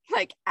anymore,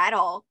 at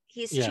all,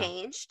 he's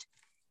changed.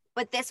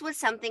 But this was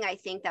something I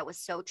think that was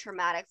so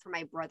traumatic for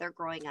my brother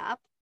growing up,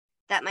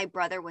 that my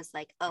brother was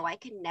like, oh, I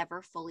can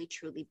never fully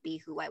truly be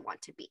who I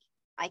want to be.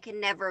 I can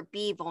never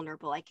be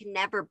vulnerable. I can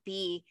never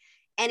be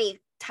any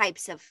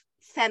types of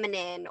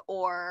feminine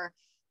or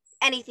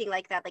anything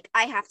like that.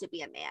 I have to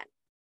be a man.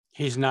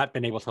 He's not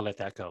been able to let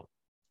that go.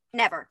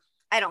 Never.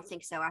 I don't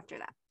think so after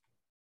that.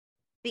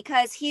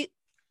 Because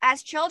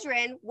as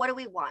children, what do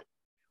we want?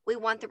 We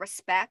want the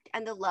respect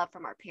and the love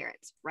from our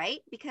parents, right?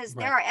 Because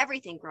they're our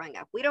everything growing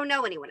up. We don't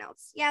know anyone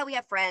else. Yeah, we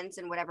have friends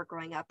and whatever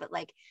growing up, but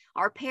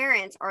our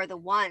parents are the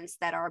ones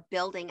that are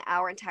building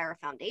our entire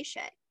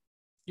foundation.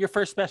 Your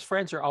first best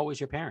friends are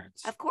always your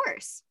parents. Of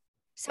course.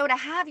 So to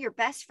have your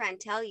best friend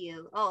tell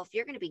you, oh, if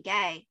you're going to be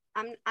gay,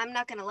 I'm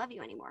not going to love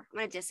you anymore. I'm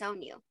going to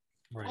disown you.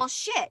 Right. Well,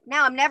 shit.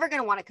 Now I'm never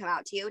going to want to come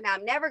out to you. Now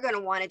I'm never going to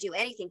want to do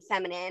anything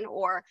feminine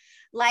or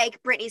like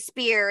Britney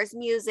Spears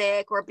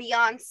music or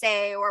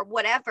Beyonce or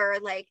whatever.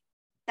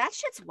 That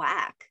shit's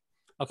whack.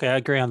 Okay, I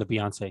agree on the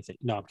Beyonce thing.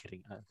 No, I'm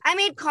kidding. I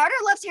mean, Carter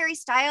loves Harry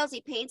Styles. He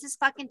paints his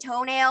fucking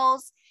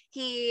toenails.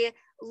 He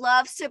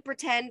loves to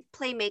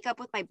play makeup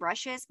with my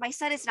brushes. My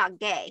son is not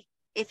gay.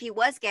 If he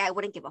was gay, I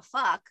wouldn't give a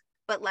fuck.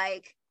 But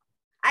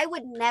I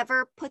would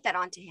never put that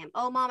onto him.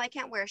 Oh, Mom, I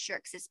can't wear a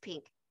shirt because it's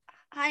pink.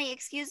 Honey,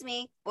 excuse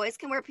me. Boys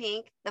can wear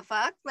pink. The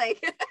fuck? I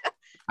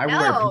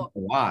wear pink a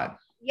lot.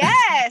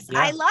 Yes, yeah,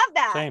 I love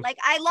that. Same.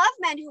 I love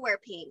men who wear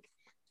pink.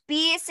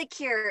 Be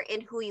secure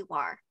in who you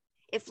are.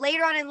 If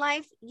later on in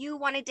life you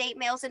want to date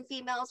males and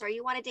females, or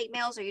you want to date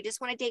males, or you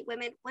just want to date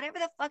women, whatever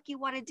the fuck you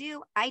want to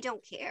do, I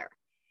don't care.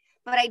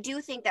 But I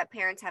do think that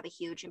parents have a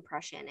huge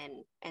impression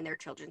in their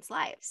children's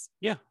lives.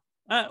 Yeah,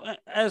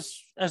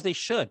 as they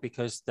should,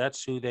 because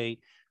that's who they,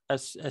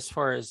 as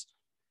far as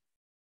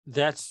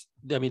that's,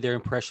 I mean, their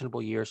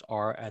impressionable years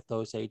are at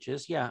those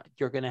ages. Yeah,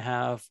 you're going to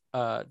have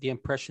the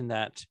impression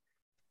that,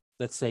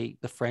 let's say,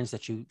 the friends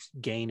that you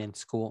gain in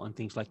school and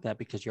things like that,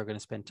 because you're going to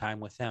spend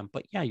time with them.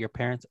 But yeah, your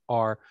parents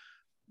are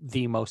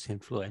the most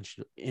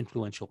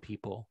influential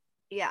people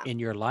in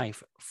your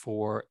life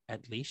for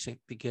at least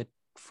the good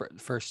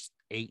first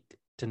 8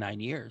 to 9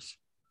 years.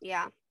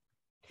 Yeah.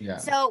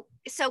 So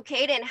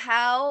Caden,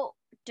 how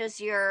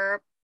does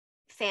your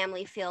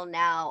family feel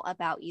now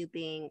about you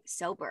being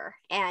sober?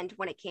 And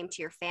when it came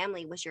to your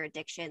family, was your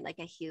addiction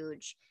a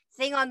huge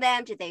thing on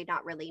them? Did they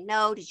not really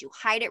know? Did you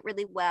hide it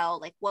really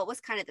well? What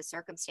was kind of the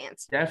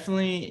circumstance?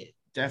 Definitely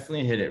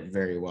hid it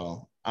very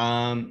well.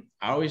 I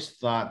always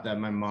thought that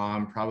my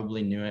mom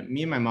probably knew it.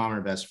 Me and my mom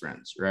are best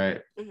friends,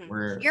 right?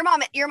 Mm-hmm.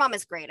 Your mom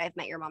is great. I've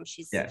met your mom.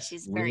 She's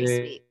very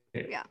sweet.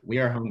 Yeah, we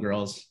are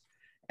homegirls,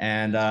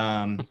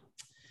 and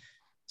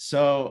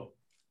so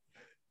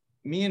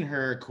me and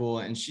her are cool,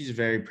 and she's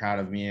very proud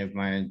of me of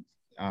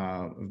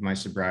my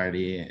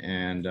sobriety.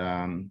 And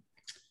I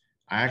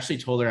actually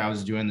told her I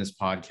was doing this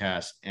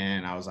podcast,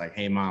 and I was like,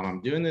 "Hey, Mom,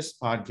 I'm doing this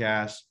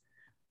podcast.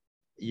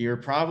 You're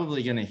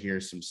probably gonna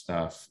hear some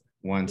stuff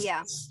once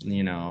it's,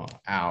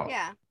 out.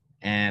 Yeah.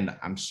 And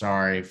I'm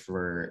sorry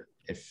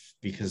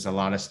because a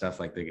lot of stuff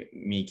like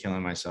me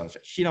killing myself,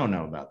 she don't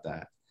know about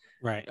that."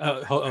 Right.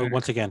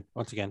 Once again.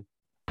 I'm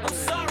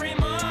sorry,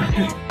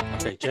 Mom.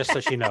 Okay, just so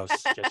she knows.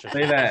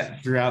 Say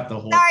that throughout the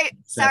whole.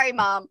 Sorry,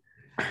 Mom.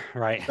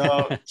 Right.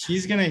 So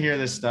she's gonna hear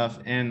this stuff,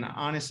 and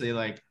honestly,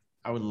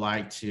 I would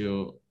like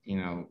to,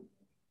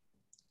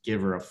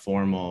 give her a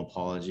formal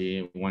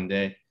apology one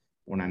day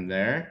when I'm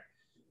there.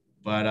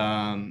 But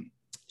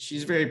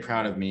she's very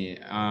proud of me.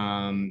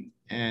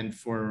 And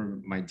for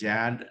my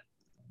dad,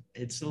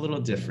 it's a little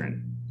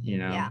different, you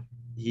know. Yeah.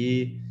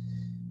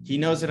 He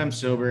knows that I'm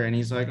sober, and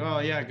he's like, oh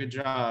yeah, good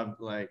job,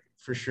 like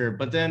for sure.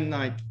 But then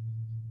like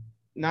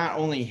not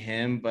only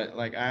him, but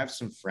like I have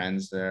some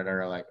friends that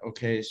are like,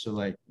 okay, so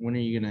like when are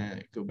you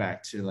gonna go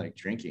back to like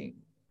drinking,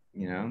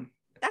 you know?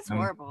 That's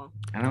horrible.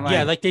 And I'm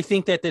yeah, like they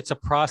think that it's a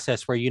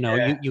process where, you know,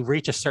 Yeah. you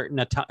reach a certain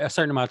amount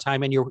of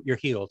time and you're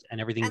healed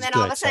and everything's And then good.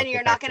 all of a sudden So you're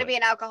get not back going to it. be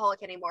an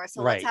alcoholic anymore.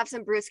 So let's Right. have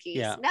some brewskis.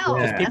 Yeah. No,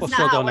 Yeah. People that's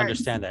still not how it don't works.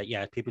 understand that.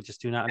 Yeah, people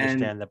just do not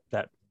understand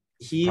that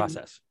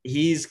process.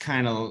 He's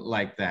kind of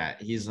like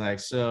that. He's like,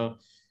 so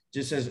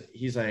just as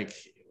he's like,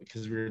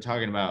 because we were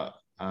talking about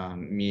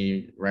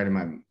me riding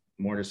my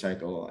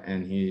motorcycle,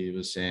 and he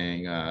was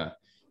saying,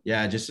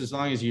 yeah, just as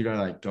long as you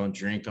don't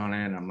drink on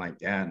it. And I'm like,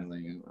 Dad,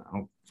 like, I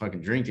don't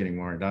fucking drink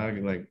anymore,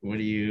 dog. Like, what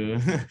are you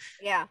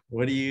yeah,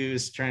 what are you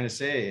trying to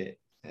say?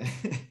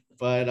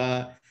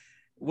 But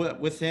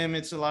with him,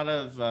 it's a lot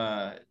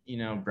of you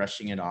know,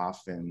 brushing it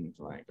off and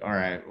like, all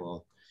right,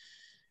 well,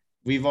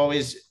 we've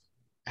always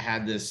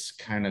had this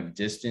kind of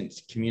distant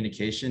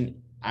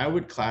communication. I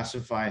would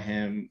classify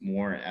him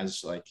more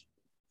as like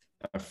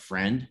a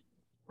friend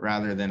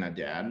rather than a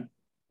dad.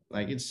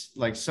 Like it's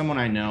like someone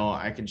I know,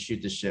 I can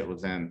shoot the shit with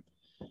them.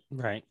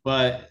 Right.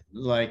 But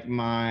like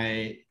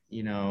my,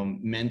 you know,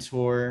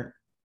 mentor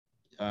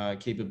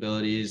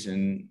capabilities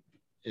and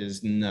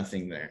is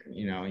nothing there.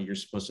 You know, you're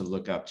supposed to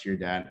look up to your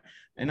dad.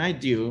 And I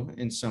do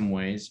in some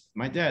ways.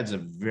 My dad's a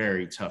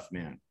very tough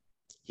man.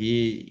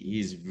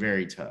 He's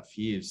very tough.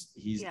 He's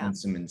done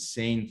some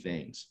insane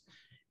things.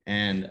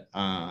 And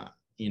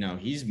you know,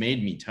 he's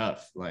made me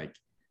tough. Like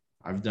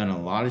I've done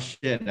a lot of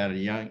shit at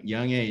a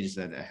young age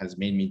that has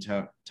made me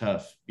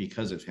tough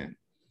because of him.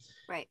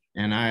 Right.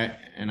 And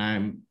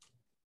I'm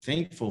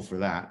thankful for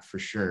that, for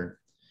sure.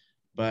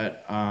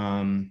 But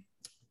a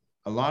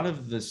lot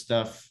of the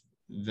stuff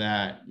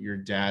that your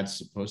dad's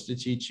supposed to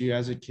teach you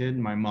as a kid,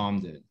 my mom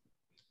did.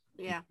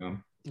 Yeah. You know?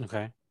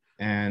 Okay.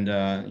 And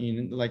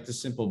you know, like the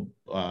simple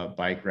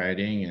bike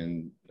riding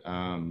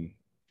and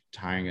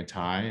tying a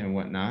tie and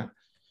whatnot.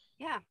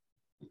 Yeah.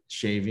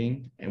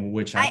 Shaving, and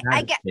which I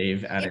had to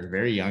shave at a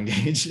very young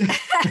age.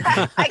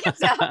 I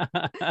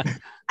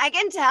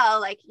can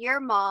tell like your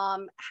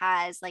mom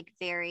has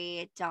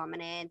very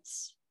dominant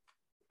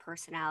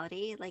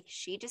personality. Like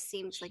she just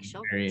seems like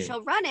she'll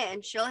run it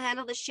and she'll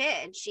handle the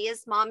shit, and she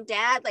is mom,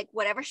 dad, like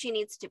whatever she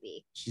needs to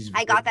be.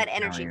 I got that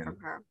energy from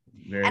her.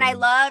 And I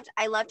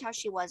loved how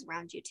she was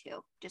around you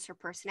too. Just her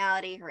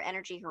personality, her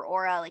energy, her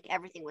aura, like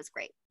everything was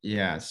great.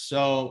 Yeah.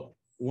 So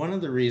one of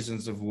the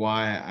reasons of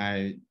why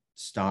I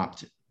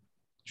stopped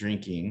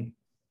drinking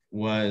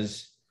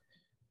was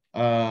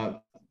the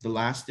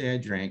last day I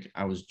drank,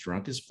 I was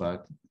drunk as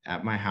fuck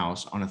at my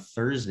house on a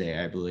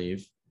Thursday, I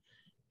believe.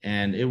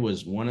 And it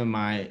was one of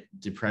my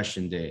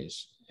depression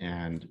days.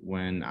 And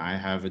when I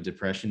have a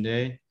depression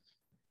day,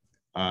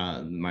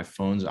 my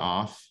phone's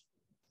off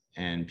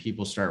and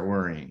people start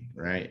worrying,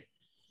 right?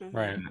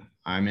 Right. And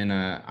I'm in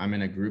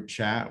a group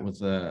chat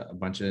with a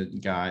bunch of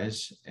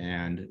guys,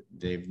 and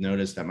they've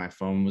noticed that my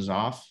phone was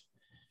off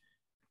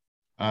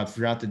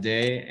throughout the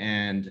day.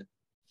 And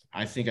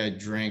I think I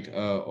drank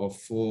a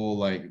full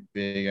like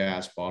big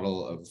ass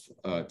bottle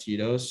of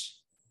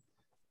Tito's.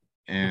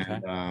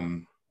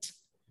 And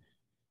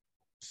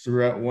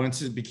throughout,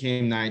 once it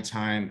became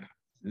nighttime,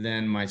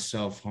 then my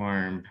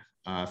self-harm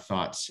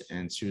thoughts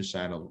and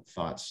suicidal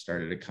thoughts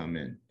started to come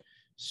in.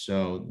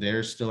 So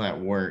they're still at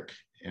work,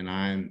 and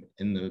I'm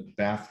in the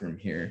bathroom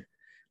here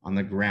on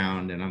the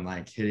ground, and I'm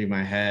like hitting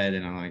my head,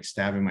 and I'm like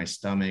stabbing my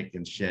stomach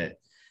and shit.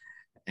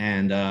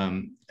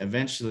 And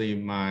eventually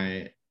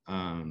my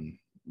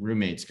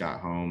roommates got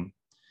home,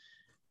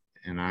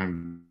 and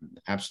I'm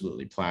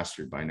absolutely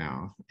plastered by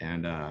now.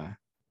 And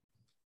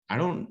I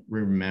don't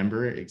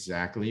remember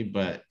exactly,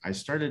 but I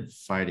started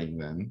fighting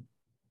them,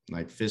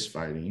 like fist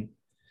fighting,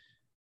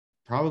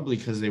 probably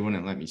because they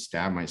wouldn't let me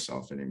stab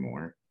myself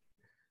anymore.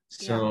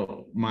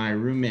 So my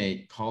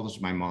roommate calls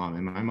my mom,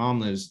 and my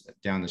mom lives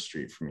down the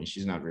street from me.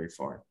 She's not very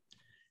far.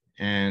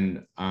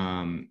 And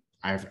I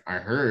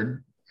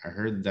heard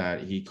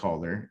that he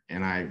called her,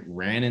 and I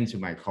ran into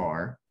my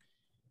car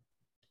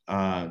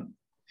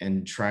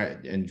and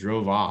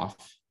drove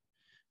off.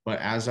 But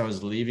as I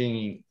was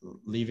leaving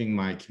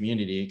my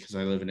community, because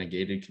I live in a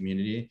gated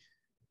community,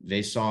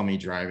 they saw me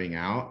driving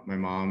out, my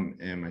mom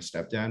and my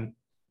stepdad.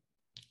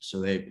 So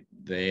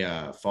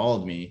they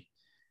followed me,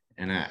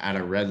 and at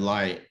a red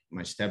light,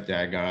 my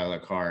stepdad got out of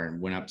the car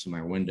and went up to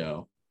my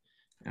window,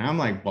 and I'm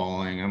like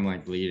bawling, I'm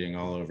like bleeding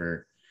all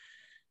over.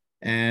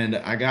 And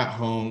I got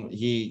home.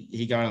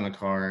 He got in the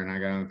car, and I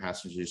got on the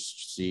passenger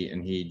seat,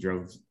 and he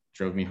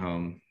drove me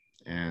home.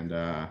 And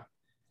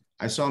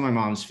I saw my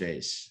mom's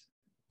face.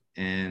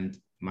 And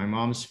my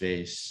mom's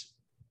face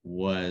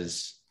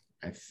was,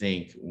 I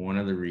think, one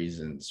of the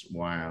reasons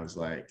why I was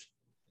like,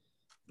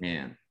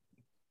 man,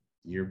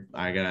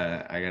 I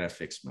gotta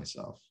fix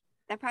myself.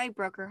 That probably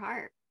broke her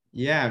heart.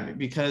 Yeah,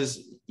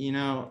 because, you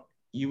know,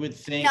 you would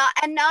think,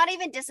 not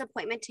even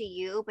disappointment to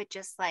you, but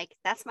just like,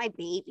 that's my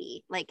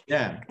baby. Like,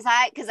 yeah,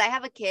 because I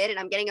have a kid and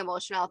I'm getting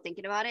emotional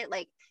thinking about it.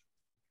 Like,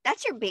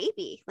 that's your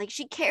baby. Like,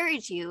 she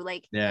carried you.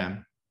 Like, yeah,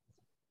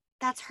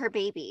 that's her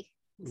baby.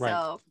 Right.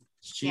 So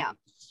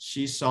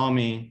she saw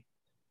me,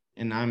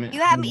 and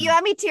you have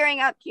me tearing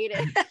up,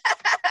 Keaton.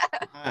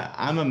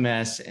 I'm a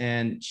mess,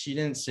 and she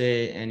didn't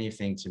say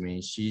anything to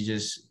me. She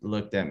just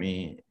looked at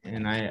me,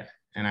 and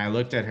I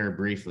looked at her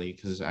briefly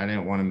because I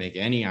didn't want to make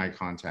any eye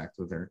contact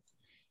with her.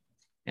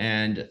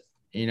 And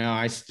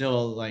I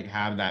still like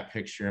have that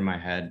picture in my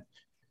head.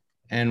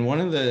 And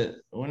one of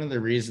the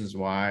reasons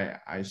why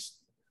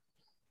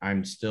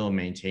I'm still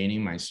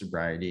maintaining my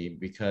sobriety,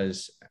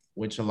 because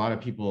which a lot of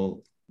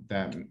people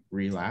that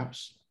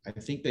relapse, I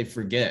think they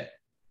forget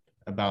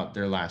about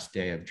their last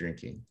day of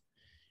drinking.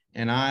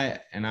 And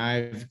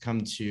I've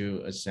come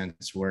to a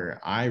sense where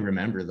I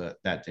remember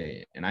that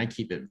day, and I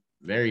keep it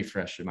very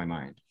fresh in my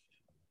mind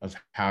of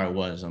how it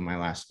was on my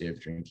last day of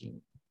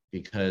drinking,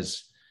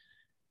 because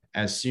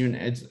as soon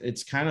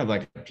it's kind of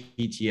like a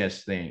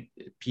PTSD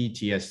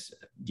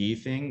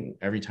thing.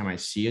 Every time I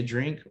see a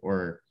drink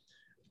or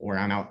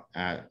I'm out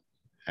at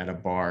a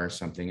bar or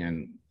something,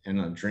 and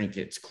a drink,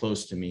 it's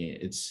close to me,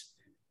 it's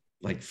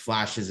like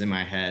flashes in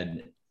my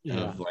head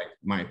of like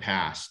my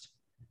past.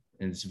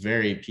 And it's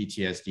very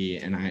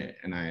PTSD,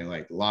 and I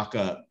like lock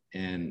up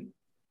and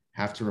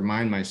have to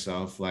remind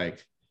myself,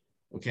 like,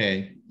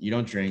 okay, you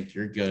don't drink,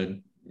 you're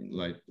good.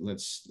 Like,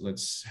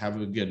 let's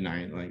have a good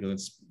night. Like,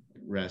 let's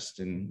rest,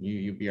 and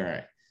you'll be all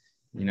right.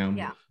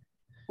 Yeah.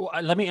 Well,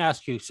 let me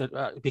ask you,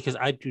 so because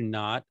I do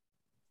not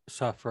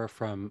suffer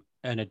from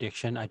an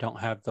addiction, I don't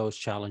have those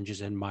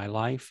challenges in my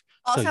life.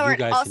 Also, so you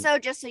guys also,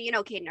 just so you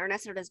know, Caden,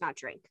 Ernesto does not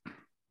drink.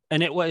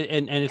 And it was,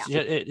 and it's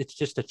it's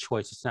just a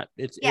choice. It's not.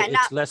 It's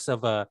less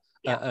of a.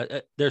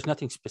 There's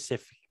nothing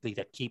specifically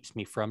that keeps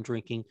me from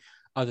drinking,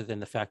 other than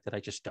the fact that I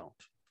just don't.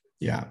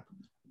 Yeah.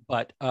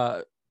 But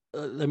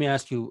let me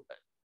ask you,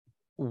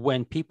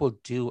 when people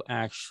do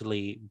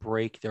actually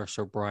break their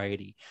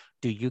sobriety,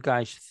 do you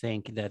guys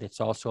think that it's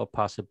also a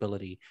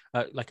possibility?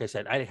 Like I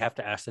said, I have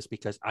to ask this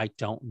because I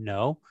don't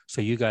know,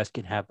 so you guys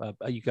can have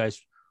you guys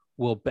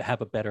will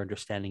have a better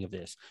understanding of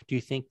this. Do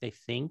you think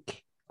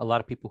a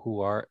lot of people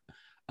who are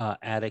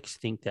addicts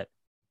think that,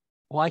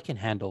 well, I can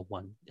handle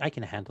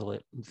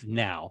it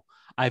now.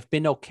 I've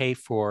been okay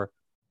for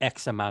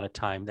X amount of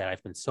time that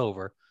I've been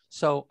sober,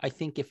 so I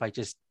think if I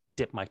just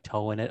dip my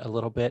toe in it a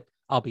little bit,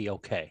 I'll be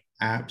okay.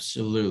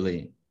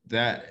 Absolutely.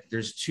 That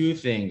there's two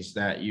things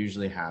that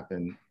usually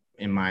happen,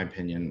 in my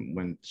opinion,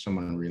 when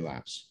someone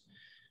relapses.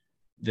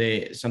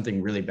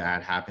 Something really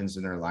bad happens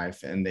in their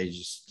life and they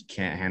just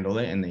can't handle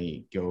it, and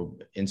they go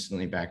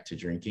instantly back to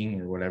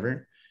drinking or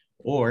whatever,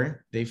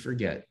 or they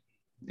forget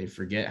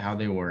how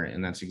they were.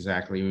 And that's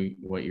exactly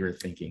what you were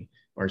thinking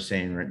or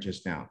saying right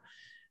just now.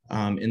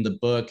 In the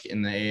book,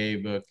 in the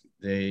AA book,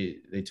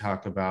 they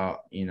talk about,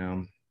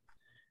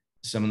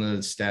 some of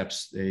the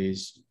steps.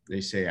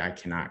 They say, I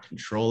cannot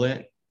control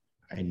it.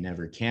 I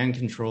never can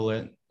control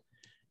it.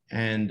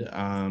 And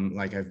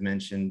like I've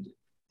mentioned,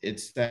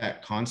 it's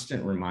that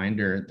constant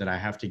reminder that I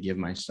have to give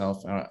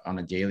myself on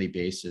a daily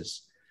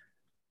basis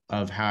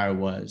of how I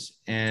was.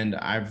 And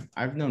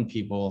I've known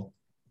people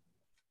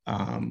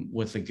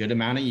with a good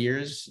amount of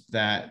years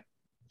that,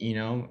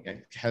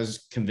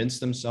 has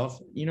convinced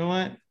themselves, you know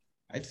what,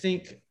 I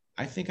think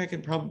I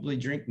could probably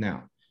drink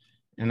now.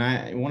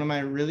 And one of my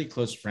really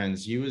close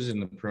friends, he was in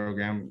the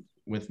program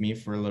with me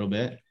for a little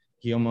bit.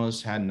 He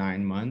almost had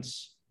 9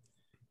 months,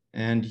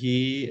 and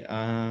he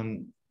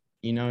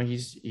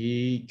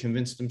he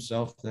convinced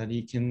himself that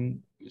he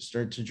can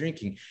start to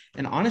drinking.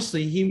 And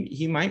honestly,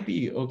 he might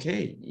be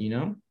okay.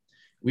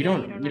 We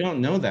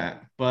don't know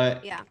that,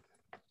 but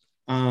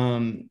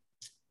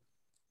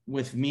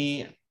with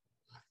me,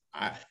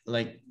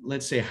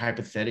 let's say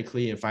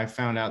hypothetically, if I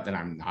found out that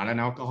I'm not an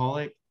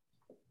alcoholic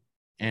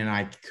and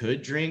I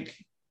could drink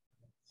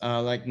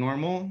like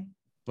normal,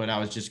 but I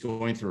was just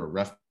going through a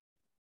rough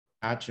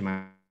patch in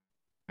my,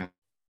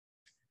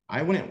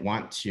 I wouldn't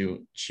want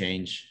to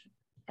change.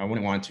 I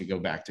wouldn't want to go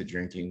back to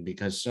drinking,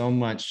 because so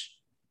much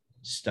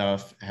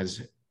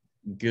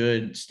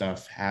good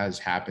stuff has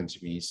happened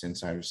to me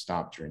since I've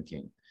stopped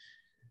drinking.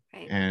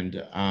 Right.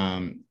 And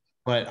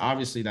but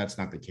obviously that's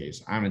not the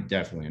case. I'm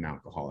definitely an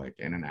alcoholic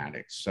and an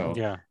addict. So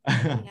yeah.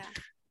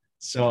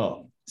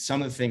 So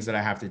some of the things that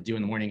I have to do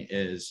in the morning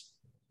is,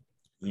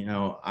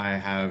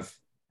 I have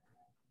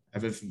a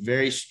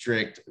very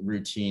strict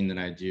routine that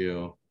I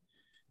do.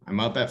 I'm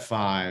up at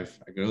 5.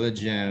 I go to the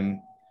gym.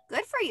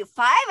 Good for you.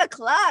 5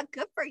 o'clock.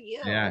 Good for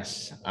you.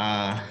 Yes.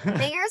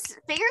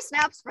 Finger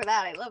snaps for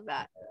that. I love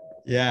that.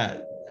 Yeah.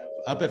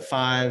 Up at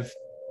 5.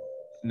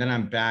 And then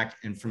I'm back.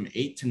 And from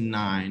 8 to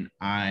 9,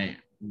 I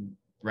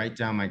write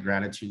down my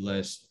gratitude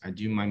list. I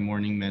do my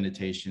morning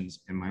meditations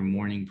and my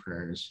morning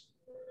prayers.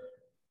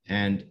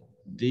 And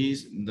the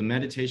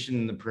meditation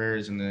and the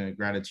prayers and the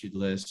gratitude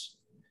list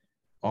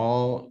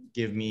all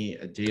give me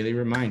a daily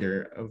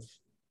reminder of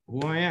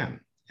who I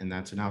am. And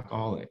that's an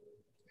alcoholic.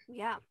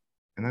 Yeah.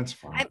 And that's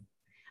fine.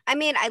 I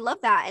mean, I love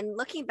that. And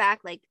looking back,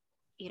 like,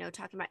 you know,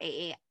 talking about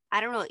AA,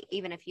 I don't know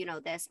even if you know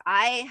this,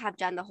 I have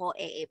done the whole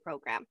AA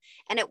program,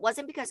 and it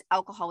wasn't because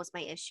alcohol was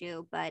my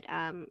issue, but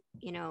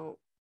you know,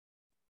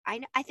 I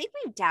think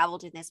we've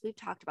dabbled in this. We've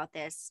talked about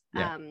this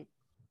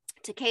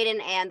to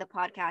Caden and the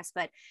podcast,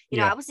 but you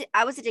know,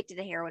 I was addicted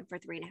to heroin for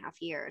 3.5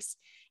 years,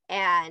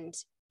 and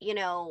you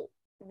know,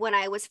 when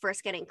I was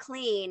first getting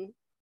clean,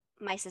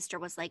 my sister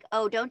was like,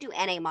 "Oh, don't do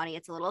NA, Monty.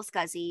 It's a little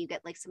scuzzy. You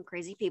get like some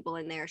crazy people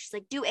in there." She's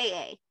like, "Do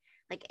AA."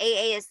 Like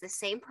AA is the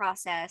same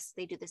process.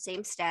 They do the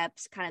same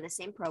steps, kind of the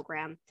same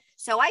program.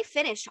 So I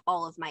finished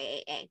all of my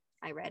AA.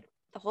 I read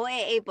the whole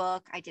AA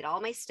book. I did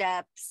all my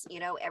steps, you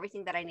know,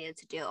 everything that I needed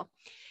to do.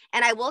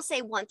 And I will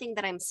say one thing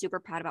that I'm super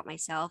proud about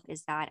myself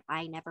is that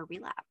I never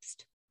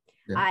relapsed.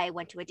 Yeah. I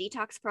went to a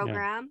detox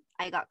program.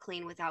 Yeah. I got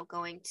clean without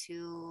going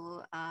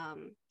to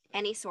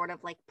any sort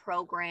of like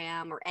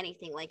program or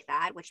anything like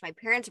that, which my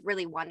parents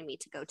really wanted me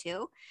to go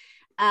to.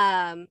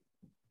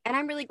 And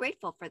I'm really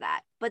grateful for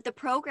that. But the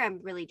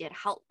program really did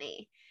help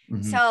me.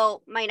 Mm-hmm.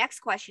 So my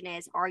next question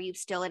is, are you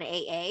still in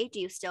AA?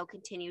 Do you still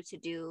continue to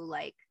do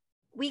like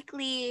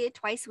weekly,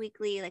 twice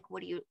weekly? Like,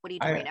 what do you do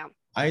right now?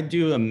 I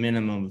do a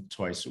minimum of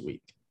twice a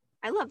week.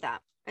 I love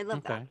that. I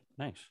love that.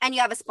 Nice. And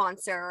you have a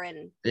sponsor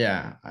and.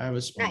 Yeah, I have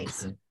a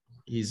sponsor. Nice.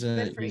 He's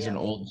an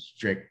old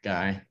strict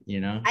guy, you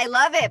know. I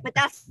love it, but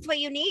that's what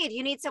you need.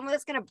 You need someone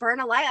that's gonna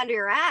burn a light under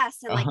your ass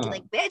and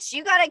like bitch,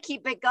 you gotta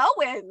keep it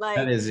going. Like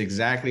that is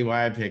exactly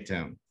why I picked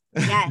him.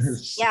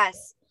 Yes,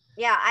 yes.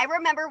 Yeah. I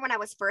remember when I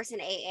was first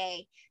in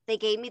AA, they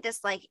gave me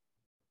this like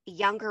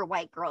younger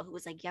white girl who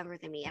was like younger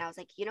than me. And I was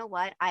like, you know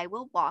what? I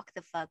will walk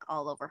the fuck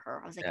all over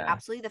her. I was like,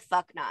 absolutely the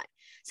fuck not.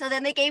 So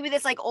then they gave me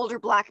this like older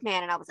black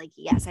man. And I was like,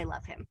 yes, I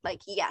love him.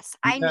 Like, yes,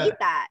 I need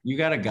that. You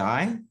got a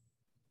guy?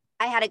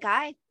 I had a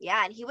guy.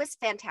 Yeah. And he was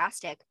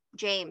fantastic.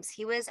 James,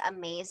 he was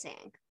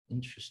amazing.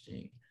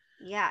 Interesting.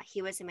 Yeah,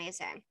 he was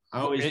amazing.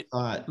 I always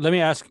thought. Let me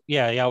ask.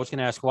 Yeah, I was going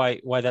to ask why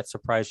that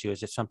surprised you.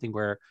 Is it something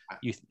where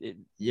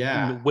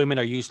women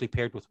are usually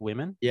paired with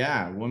women?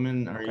 Yeah,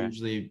 women are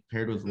usually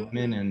paired with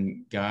women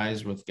and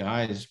guys with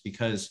guys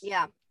because.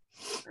 Yeah.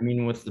 I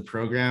mean, with the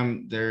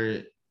program,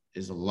 there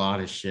is a lot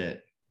of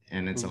shit,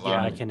 and it's a lot.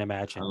 I can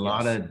imagine a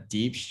lot of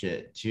deep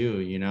shit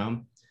too. You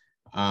know,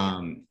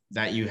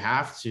 that you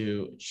have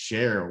to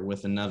share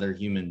with another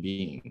human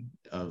being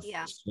of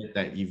shit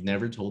that you've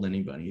never told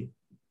anybody.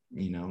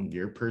 You know,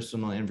 your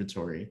personal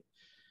inventory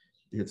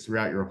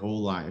throughout your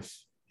whole life.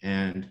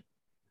 And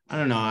I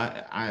don't know,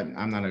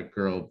 I'm not a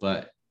girl,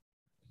 but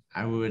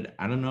I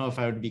don't know if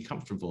I would be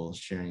comfortable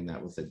sharing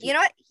that with a dude.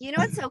 You know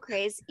what's so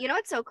crazy? You know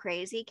what's so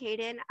crazy,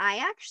 Caden?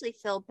 I actually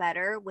feel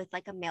better with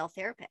like a male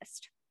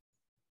therapist.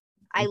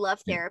 I love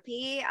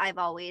therapy. I've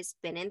always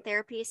been in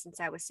therapy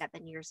since I was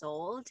 7 years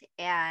old.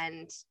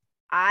 And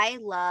I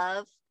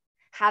love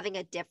having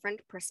a different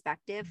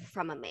perspective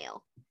from a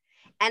male.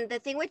 And the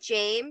thing with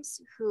James,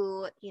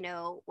 who, you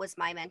know, was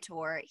my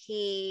mentor,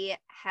 he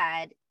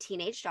had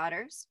teenage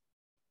daughters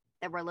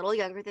that were a little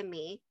younger than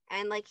me.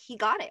 And like, he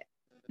got it.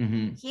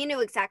 Mm-hmm. He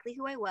knew exactly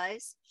who I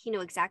was. He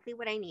knew exactly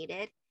what I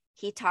needed.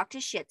 He talked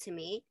his shit to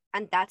me.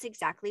 And that's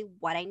exactly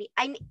what I need.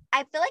 I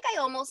feel like I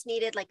almost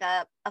needed like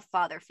a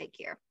father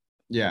figure.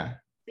 Yeah.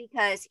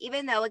 Because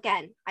even though,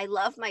 again, I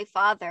love my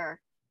father,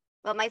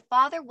 but my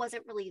father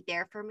wasn't really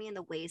there for me in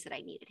the ways that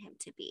I needed him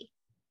to be.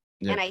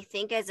 Yeah. And I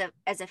think as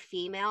a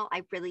female,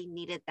 I really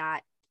needed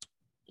that,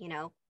 you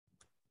know,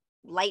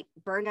 light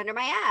burned under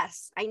my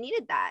ass. I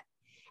needed that.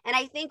 And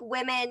I think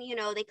women, you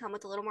know, they come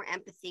with a little more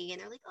empathy and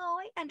they're like, oh,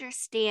 I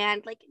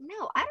understand. Like,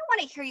 no, I don't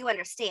want to hear you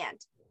understand.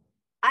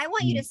 I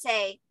want you to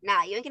say,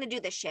 nah, you ain't going to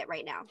do this shit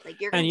right now.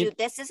 Like, you're going to do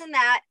this and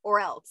that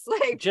or else.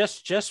 Like,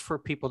 just for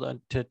people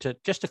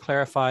to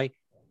clarify,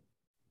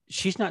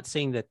 she's not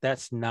saying that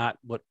that's not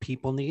what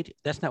people need.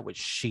 That's not what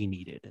she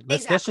needed.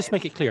 Let's just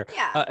make it clear.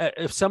 Yeah.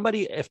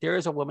 If there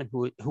is a woman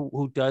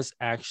who does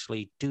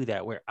actually do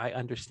that, where I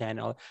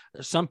understand,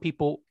 some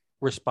people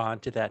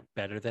respond to that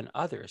better than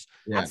others.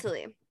 Yeah.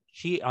 Absolutely.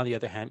 She, on the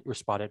other hand,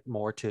 responded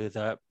more to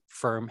the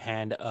firm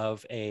hand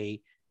of a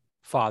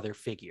father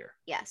figure.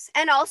 Yes.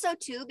 And also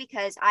too,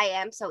 because I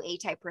am so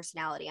A-type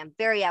personality. I'm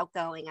very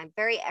outgoing. I'm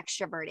very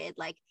extroverted.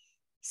 Like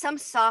some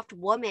soft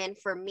woman,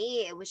 for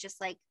me, it was just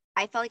like,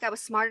 I felt like I was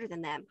smarter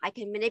than them. I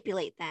could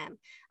manipulate them.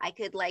 I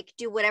could like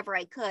do whatever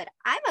I could.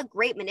 I'm a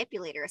great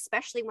manipulator,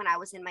 especially when I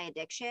was in my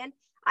addiction.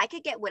 I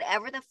could get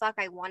whatever the fuck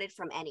I wanted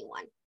from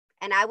anyone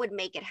and I would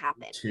make it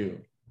happen.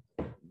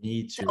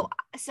 Me too.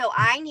 So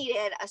I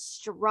needed a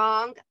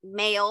strong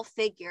male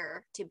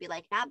figure to be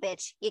like, nah,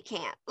 bitch, you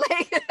can't.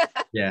 Like,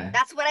 yeah,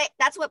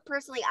 that's what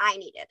personally I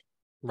needed.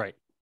 Right.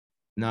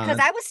 No, because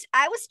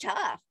I was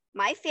tough.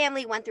 My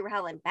family went through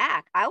hell and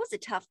back. I was a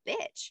tough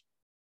bitch.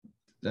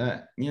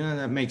 That, you know,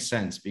 that makes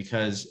sense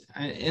because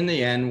in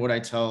the end, what I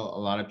tell a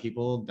lot of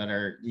people that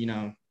are, you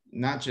know,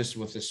 not just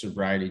with the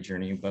sobriety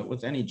journey, but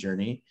with any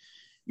journey,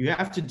 you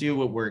have to do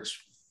what works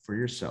for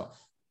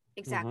yourself.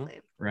 Exactly.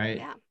 Right.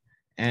 Yeah.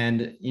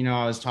 And, you know,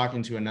 I was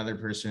talking to another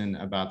person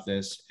about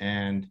this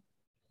and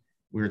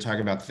we were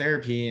talking about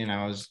therapy and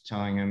I was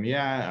telling him,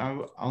 yeah,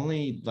 I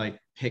only like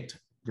picked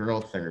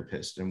girl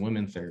therapists and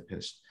women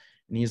therapists.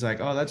 And he's like,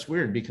 oh, that's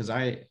weird because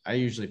I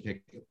usually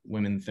pick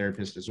women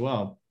therapists as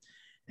well.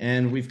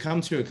 And we've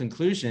come to a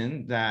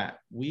conclusion that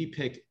we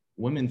pick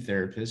women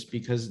therapists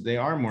because they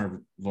are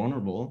more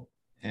vulnerable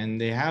and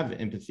they have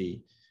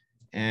empathy.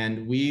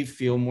 And we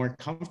feel more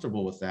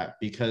comfortable with that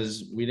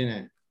because we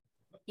didn't.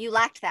 You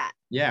lacked that.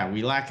 Yeah,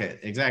 we lack it.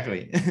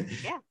 Exactly.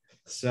 Yeah.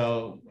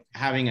 So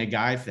having a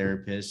guy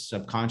therapist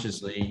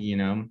subconsciously, you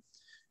know,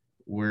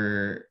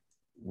 we're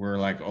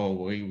like, oh,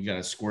 we got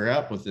to square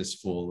up with this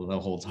fool the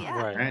whole time.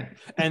 Yeah. Right.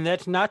 And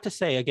that's not to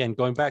say, again,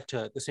 going back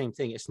to the same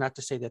thing, it's not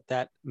to say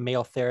that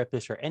male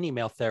therapist or any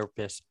male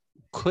therapist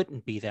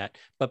couldn't be that,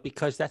 but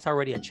because that's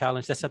already a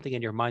challenge, that's something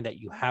in your mind that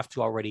you have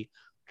to already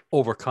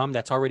overcome.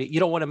 That's already, you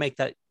don't want to make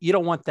that, you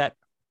don't want that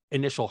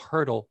initial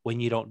hurdle when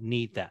you don't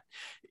need that.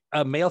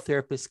 A male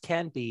therapist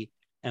can be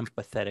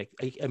empathetic.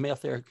 A male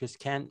therapist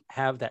can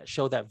have that,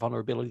 show that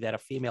vulnerability that a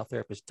female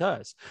therapist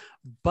does.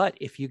 But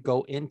if you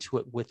go into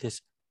it with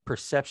this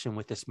perception,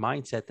 with this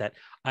mindset that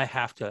I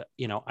have to,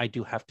 you know, I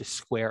do have to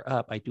square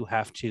up, I do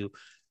have to,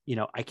 you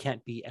know, I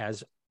can't be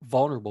as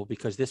vulnerable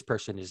because this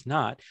person is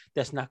not,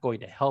 that's not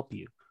going to help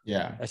you.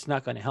 Yeah. It's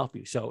not going to help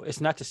you. So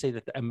it's not to say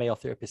that a male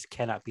therapist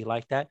cannot be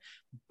like that,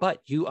 but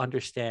you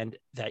understand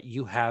that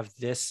you have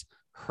this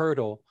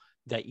hurdle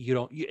that you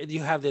don't,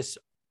 you have this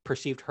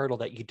perceived hurdle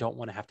that you don't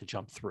want to have to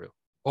jump through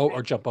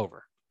or jump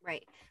over.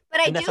 Right.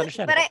 But I do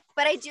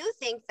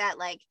think that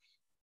like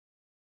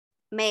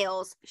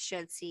males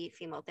should see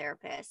female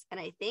therapists. And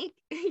I think,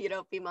 you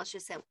know, females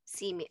should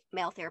see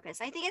male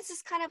therapists. I think it's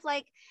just kind of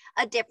like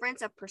a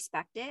difference of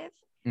perspective.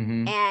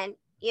 Mm-hmm. And,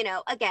 you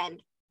know, again,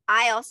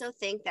 I also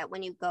think that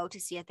when you go to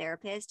see a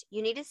therapist,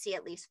 you need to see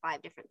at least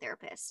 5 different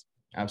therapists.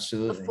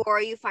 Absolutely.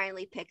 Before you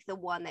finally pick the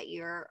one that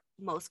you're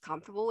most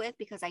comfortable with,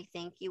 because I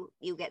think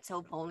you get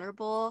so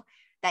vulnerable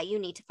that you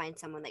need to find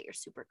someone that you're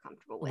super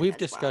comfortable with. We've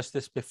discussed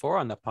this before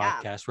on the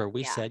podcast where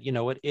we said, you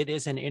know what, it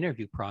is an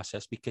interview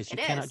process because you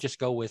cannot just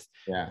go with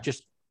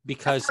just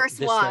because this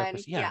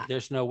therapist,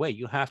 there's no way.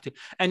 You have to,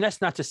 and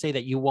that's not to say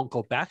that you won't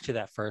go back to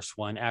that first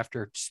one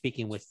after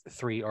speaking with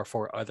 3 or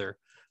 4 other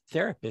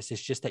therapists.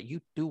 It's just that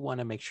you do want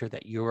to make sure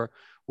that you're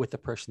with the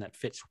person that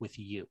fits with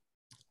you.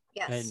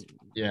 Yes. And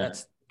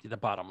that's the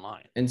bottom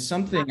line. And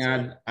something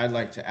I'd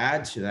like to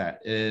add to that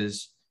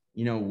is,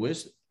 you know,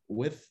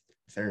 with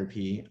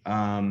therapy,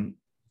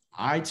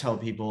 I tell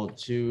people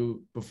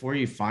to, before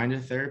you find a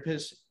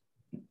therapist,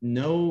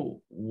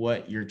 know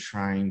what you're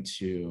trying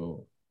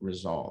to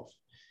resolve.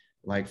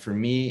 Like for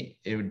me,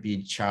 it would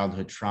be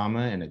childhood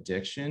trauma and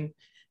addiction.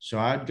 So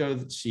I'd go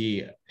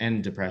see,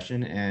 and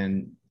depression,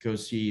 and go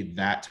see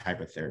that type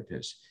of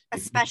therapist. A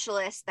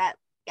specialist that,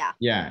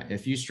 Yeah.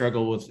 If you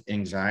struggle with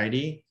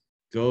anxiety,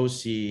 go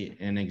see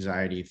an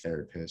anxiety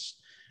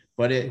therapist.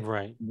 But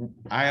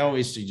I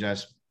always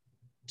suggest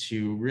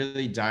to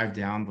really dive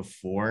down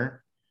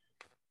before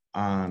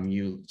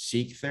you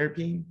seek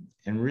therapy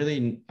and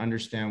really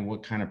understand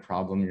what kind of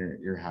problem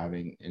you're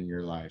having in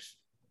your life,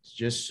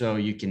 just so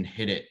you can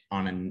hit it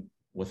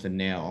with a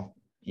nail,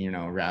 you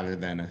know, rather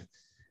than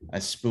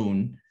a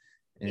spoon,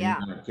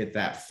 and get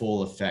that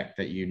full effect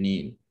that you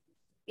need.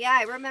 Yeah,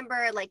 I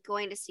remember like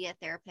going to see a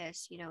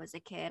therapist, you know, as a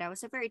kid. I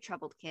was a very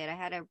troubled kid. I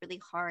had a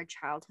really hard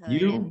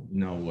childhood.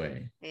 No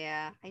way.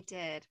 Yeah, I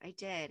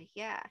did.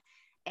 Yeah.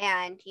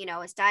 And, you know, I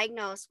was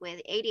diagnosed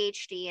with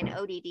ADHD and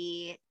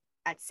ODD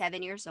at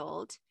 7 years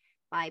old.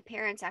 My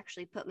parents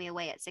actually put me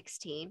away at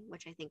 16,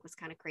 which I think was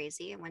kind of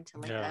crazy. I went to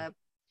like a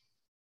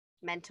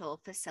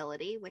mental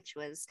facility,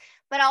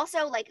 but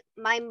also like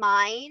my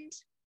mind,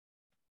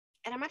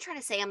 and I'm not trying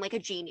to say I'm like a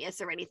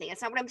genius or anything.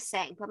 It's not what I'm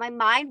saying, but my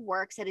mind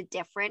works at a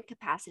different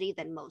capacity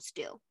than most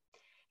do.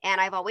 And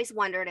I've always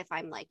wondered if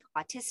I'm like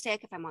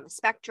autistic, if I'm on the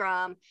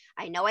spectrum.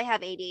 I know I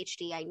have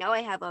ADHD. I know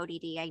I have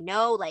ODD. I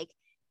know like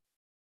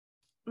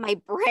my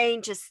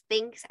brain just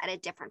thinks at a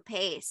different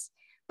pace.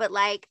 But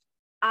like,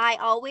 I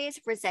always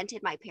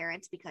resented my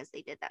parents because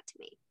they did that to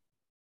me.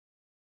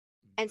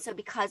 And so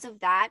because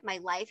of that, my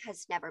life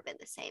has never been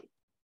the same.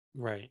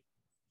 Right.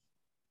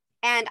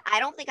 And I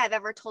don't think I've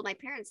ever told my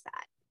parents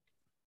that.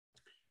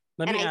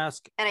 Let me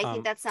ask. And I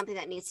think that's something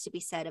that needs to be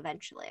said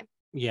eventually.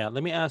 Yeah,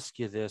 let me ask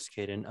you this,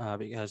 Kaden,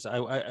 because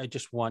I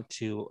just want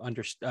to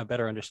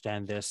better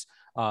understand this,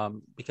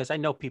 because I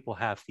know people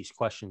have these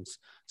questions,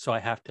 so I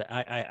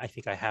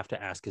think I have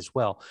to ask as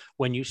well.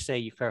 When you say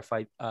you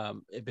clarify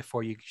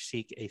before you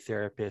seek a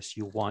therapist,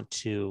 you want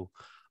to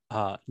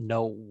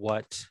know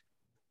what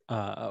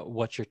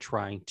you're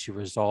trying to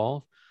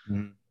resolve.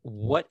 Mm-hmm.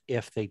 What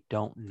if they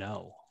don't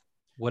know?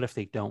 What if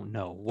they don't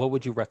know? What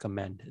would you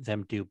recommend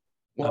them do?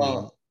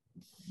 Well,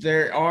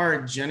 there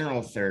are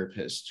general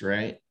therapists,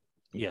 right?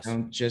 Yes.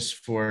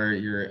 Just for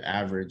your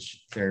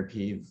average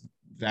therapy,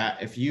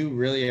 that if you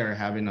really are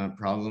having a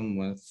problem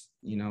with,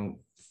 you know,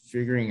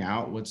 figuring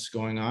out what's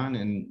going on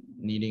and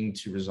needing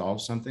to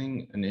resolve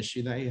something, an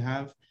issue that you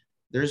have,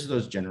 there's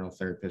those general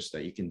therapists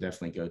that you can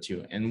definitely go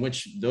to, and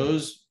which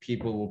those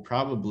people will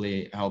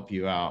probably help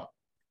you out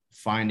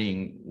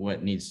finding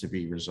what needs to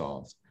be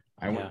resolved.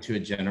 I went to a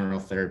general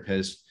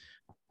therapist.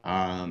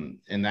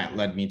 And that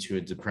led me to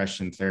a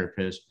depression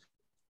therapist.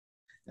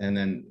 And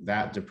then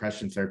that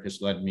depression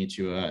therapist led me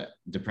to a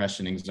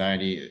depression,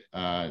 anxiety,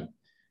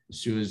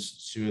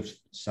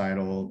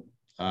 suicidal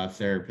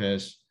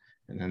therapist.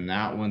 And then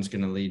that one's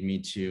going to lead me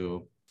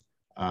to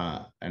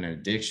an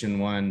addiction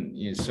one.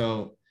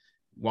 So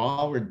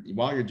while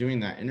you're doing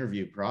that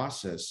interview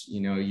process,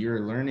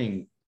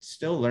 you're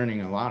still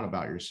learning a lot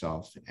about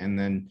yourself. And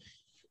then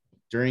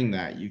during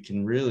that, you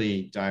can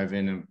really dive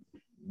into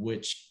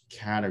which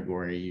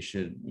category you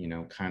should,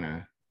 kind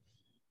of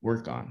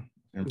work on.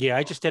 Yeah,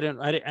 I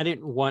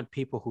didn't want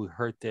people who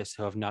heard this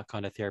who have not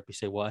gone to therapy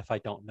say, well, if I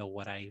don't know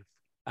what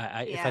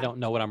if I don't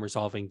know what I'm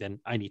resolving, then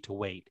I need to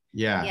wait.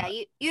 Yeah.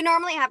 You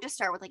normally have to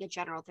start with like a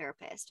general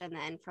therapist, and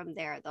then from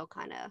there they'll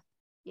kind of,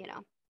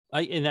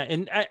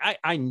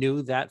 I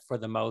knew that for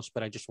the most,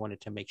 but I just wanted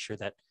to make sure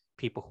that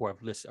people who are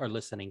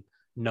listening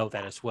know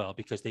that as well,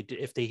 because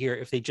if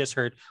they just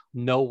heard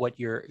know what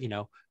you're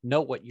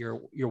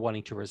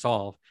wanting to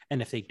resolve,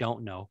 and if they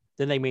don't know,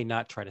 then they may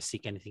not try to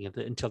seek anything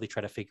until they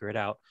try to figure it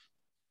out,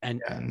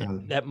 and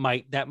that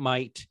might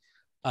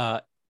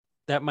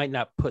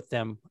not put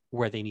them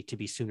where they need to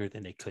be sooner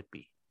than they could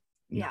be.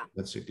 Yeah,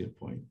 that's a good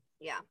point.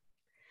 Yeah,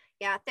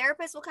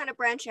 therapists will kind of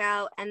branch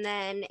out, and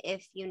then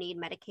if you need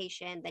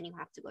medication, then you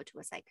have to go to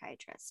a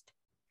psychiatrist.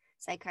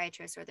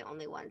 Psychiatrists are the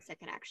only ones that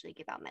can actually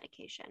give out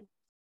medication.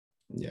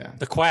 Yeah,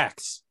 the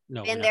quacks.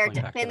 No, been there,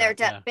 done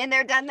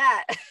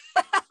that.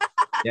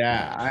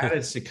 Yeah, I had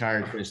a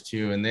psychiatrist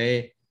too, and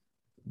they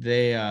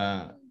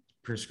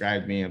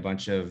prescribed me a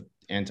bunch of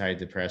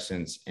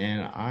antidepressants,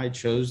 and I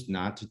chose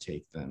not to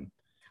take them.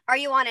 Are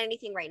you on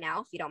anything right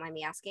now, if you don't mind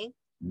me asking?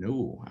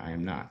 No, I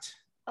am not.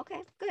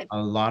 Okay, good.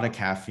 A lot of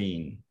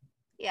caffeine.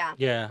 Yeah,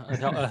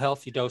 a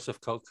healthy dose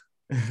of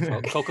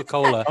Coca-Cola.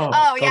 Coca-Cola. Oh,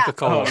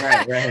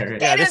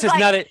 right. Yeah, this is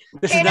not a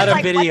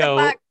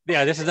video.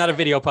 Yeah, this is not a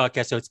video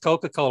podcast, so it's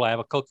Coca-Cola. I have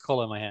a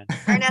Coca-Cola in my hand.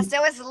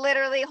 Ernesto is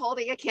literally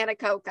holding a can of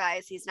Coke,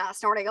 guys. He's not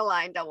starting a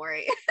line. Don't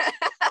worry.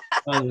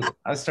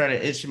 I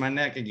started itching my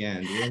neck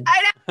again, dude.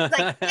 I know. It's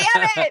like,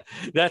 damn it.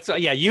 That's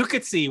you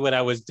could see what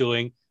I was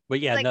doing,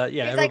 but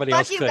everybody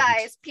else couldn't.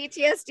 Guys,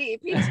 PTSD.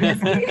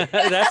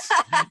 That's.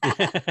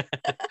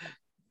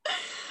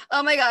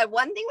 Oh my God.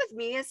 One thing with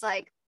me is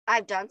like,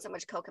 I've done so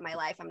much Coke in my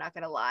life. I'm not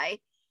going to lie.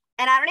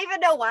 And I don't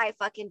even know why I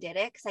fucking did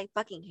it, because I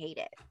fucking hate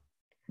it.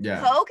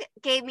 Yeah. Coke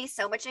gave me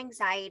so much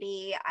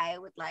anxiety. I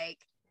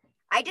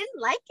didn't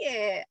like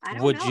it. I don't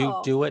know. Would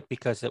you do it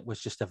because it was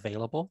just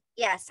available?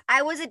 Yes.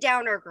 I was a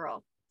downer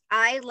girl.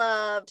 I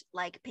loved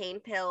like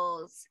pain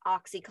pills,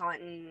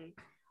 OxyContin,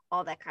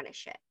 all that kind of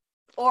shit.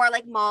 Or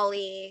like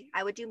Molly.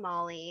 I would do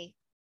Molly.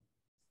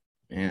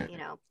 Yeah.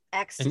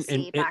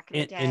 Ecstasy back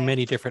in the day. In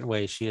many different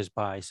ways. She is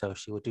bi, so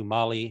she would do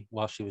Molly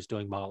while she was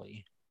doing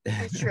Molly.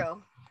 It's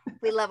true.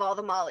 We love all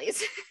the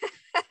Mollys.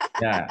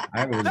 Yeah,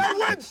 I would. That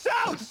went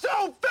south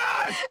so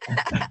fast.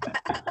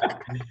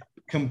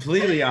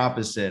 Completely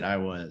opposite. I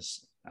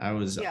was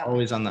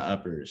always on the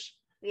uppers.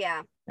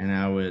 Yeah. And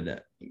I would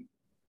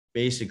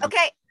basically.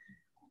 Okay.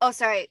 Oh,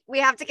 sorry. We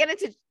have to get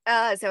into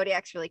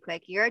zodiacs really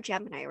quick. You're a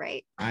Gemini,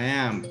 right? I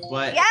am,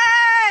 but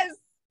yes.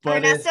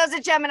 Ernesto's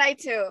a Gemini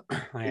too.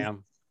 I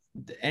am.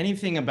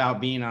 Anything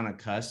about being on a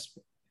cusp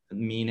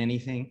mean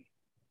anything?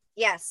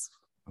 Yes.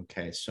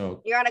 Okay,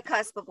 so you're on a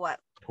cusp of what?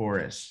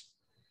 Taurus.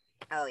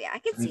 Oh yeah, I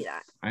can see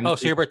that.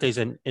 So your birthday's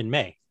in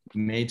May.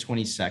 May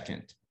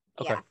 22nd.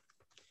 Okay.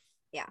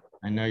 Yeah.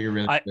 I know you're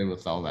really good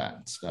with all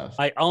that stuff.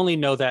 I only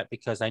know that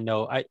because I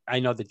know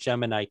the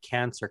Gemini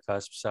Cancer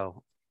cusp.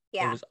 So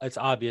yeah, it's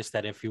obvious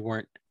that if you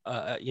weren't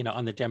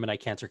on the Gemini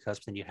Cancer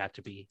cusp, then you had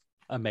to be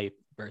a May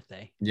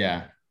birthday.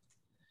 Yeah.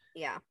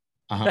 Yeah.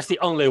 Uh-huh. That's the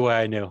only way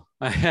I knew.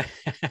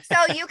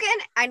 So you can,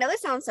 I know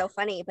this sounds so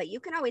funny, but you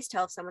can always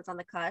tell if someone's on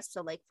the cusp.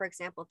 So like, for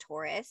example,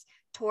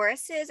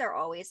 Tauruses are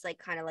always like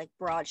kind of like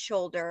broad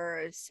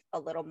shoulders, a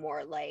little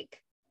more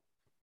like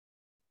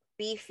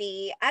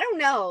beefy. I don't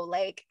know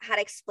like how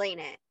to explain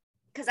it,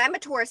 because I'm a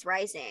Taurus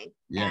rising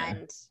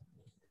and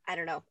I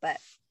don't know, but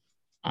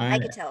I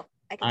could tell.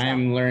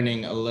 I'm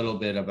learning a little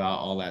bit about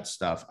all that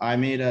stuff. I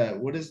made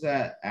what is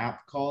that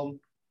app called?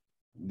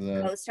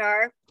 The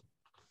CoStar.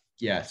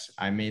 Yes,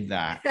 I made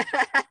that.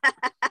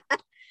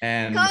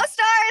 And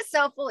CoStar is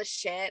so full of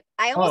shit.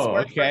 I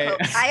almost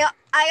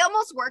I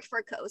almost worked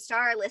for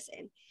CoStar.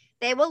 Listen,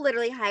 they will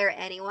literally hire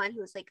anyone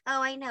who's like,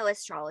 oh, I know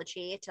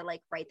astrology, to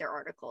like write their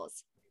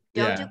articles.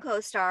 Don't do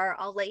CoStar.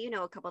 I'll let you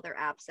know a couple of their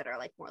apps that are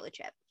like more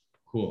legit.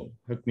 Cool.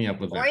 Hook me up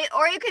with that.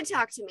 Or you can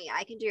talk to me.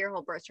 I can do your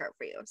whole birth chart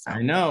for you. So.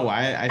 I know.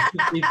 I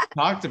think we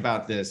talked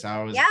about this.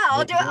 I'll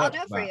do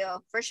it for you.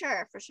 For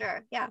sure.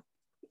 Yeah.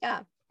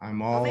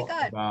 I'm all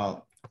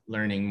about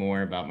learning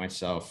more about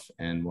myself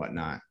and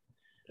whatnot.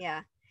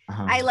 Yeah.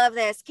 I love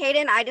this.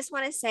 Caden, I just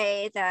want to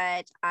say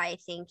that I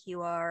think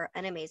you are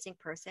an amazing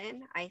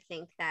person. I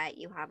think that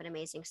you have an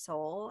amazing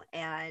soul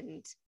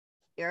and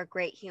you're a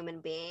great human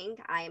being.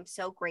 I am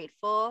so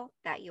grateful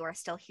that you are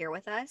still here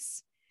with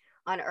us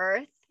on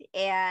Earth,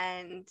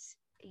 and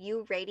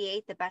you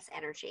radiate the best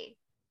energy.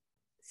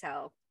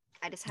 So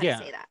I just had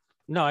to say that.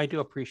 No, I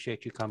do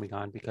appreciate you coming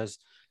on, because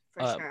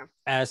sure.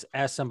 As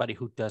somebody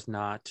who does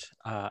not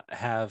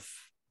have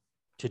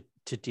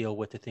to deal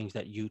with the things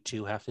that you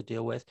two have to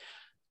deal with,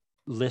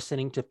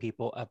 listening to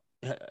people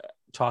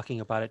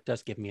talking about it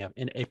does give me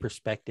a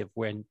perspective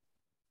when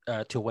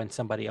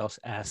somebody else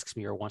asks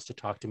me or wants to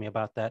talk to me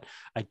about that.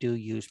 I do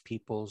use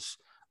people's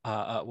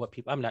what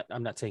people.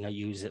 I'm not saying I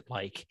use it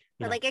like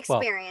like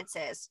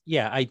experiences. Well,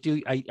 yeah, I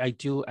do. I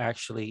do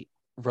actually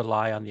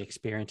rely on the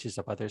experiences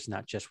of others,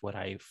 not just what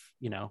I've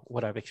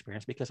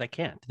experienced, because I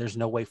can't. There's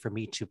no way for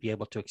me to be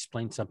able to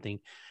explain something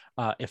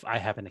if I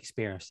haven't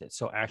experienced it.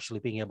 So actually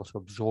being able to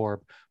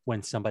absorb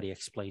when somebody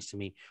explains to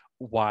me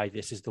why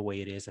this is the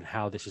way it is and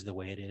how this is the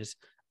way it is,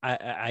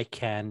 I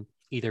can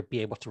either be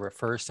able to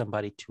refer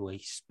somebody to a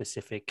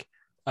specific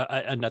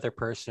another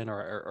person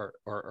or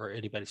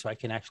anybody, so I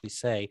can actually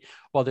say,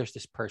 well, there's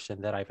this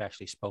person that I've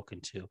actually spoken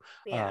to.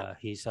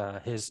 He's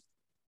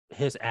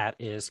his at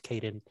is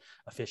Caden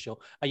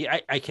official.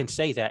 I can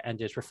say that and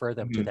just refer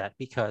them to that,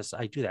 because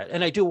I do that.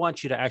 And I do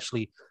want you to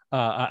actually we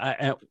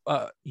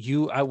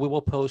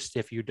will post,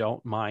 if you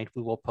don't mind,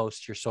 we will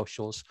post your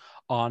socials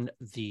on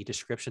the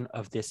description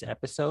of this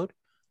episode,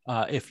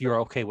 if you're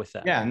okay with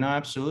that. Yeah, no,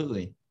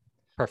 absolutely.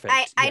 Perfect.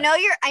 I know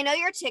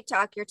your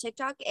TikTok. Your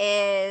TikTok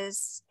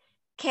is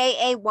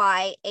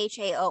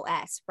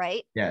KAYHAOS,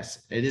 right? Yes,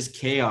 it is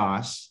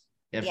chaos.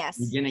 If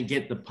you didn't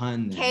get the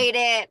pun,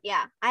 Kaden,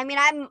 yeah. I mean,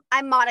 I'm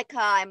Monica.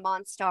 I'm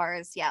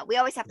Monstars. Yeah, we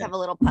always have to have a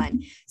little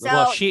pun. So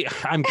well,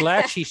 I'm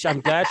glad you said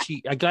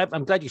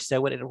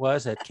what it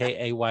was at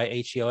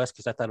KAYHEOS,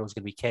 because I thought it was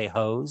going to be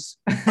K-Hose.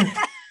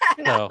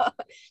 No,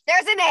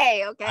 there's an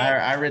A. Okay.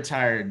 I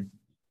retired.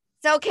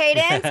 So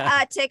Caden's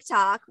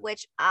TikTok,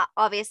 which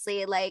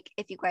obviously, like,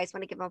 if you guys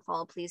want to give him a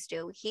follow, please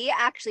do. He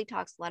actually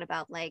talks a lot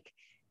about like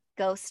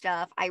ghost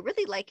stuff. I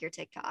really like your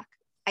TikTok.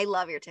 I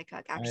love your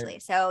TikTok, actually.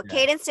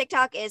 Caden's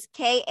TikTok is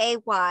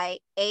KAYHAOS,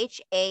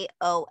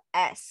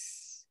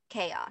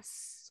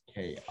 chaos.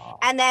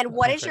 And then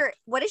what is your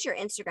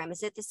Instagram?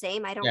 Is it the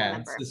same? I don't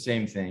remember. It's the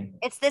same thing.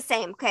 It's the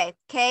same. Okay.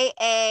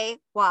 KAYHAOS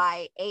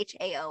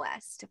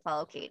to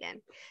follow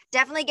Caden.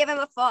 Definitely give him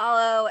a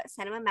follow,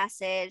 send him a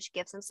message,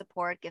 give some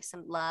support, give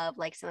some love,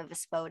 like some of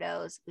his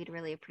photos. We'd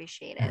really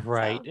appreciate it.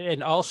 Right. So.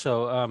 And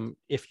also,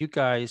 if you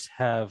guys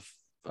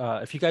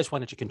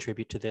wanted to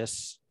contribute to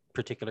this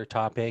particular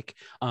topic,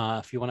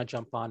 if you want to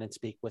jump on and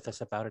speak with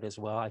us about it as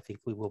well, I think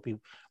we will be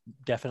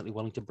definitely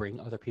willing to bring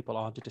other people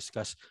on to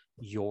discuss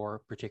your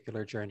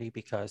particular journey,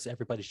 because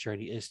everybody's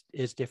journey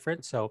is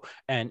different. So,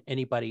 and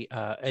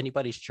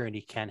anybody's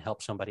journey can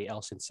help somebody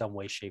else in some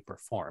way, shape, or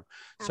form.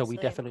 Absolutely. So we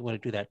definitely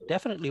want to do that.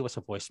 Definitely leave us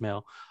a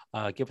voicemail,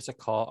 give us a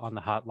call on the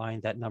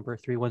hotline. That number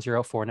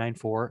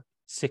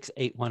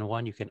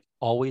 310-494-6811. You can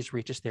always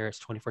reach us there. It's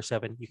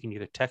 24/7. You can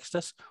either text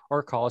us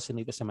or call us and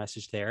leave us a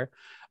message there.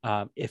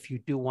 If you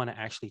do want to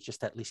actually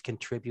just at least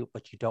contribute,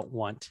 but you don't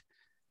want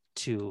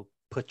to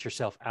put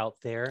yourself out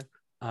there,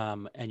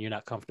 and you're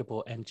not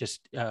comfortable and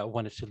just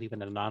wanted to leave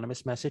an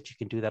anonymous message, you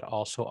can do that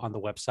also on the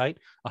website,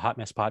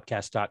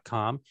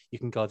 ahotmesspodcast.com. You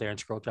can go there and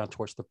scroll down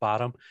towards the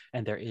bottom,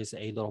 and there is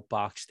a little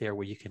box there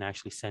where you can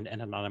actually send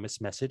an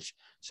anonymous message.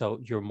 So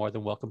you're more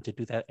than welcome to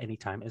do that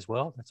anytime as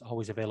well. That's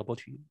always available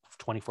to you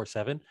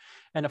 24/7.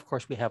 And of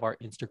course, we have our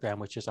Instagram,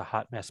 which is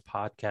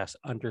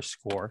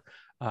 _podcast_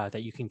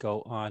 that you can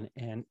go on.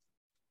 And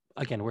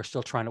again, we're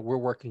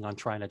working on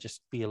trying to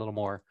just be a little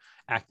more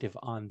active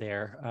on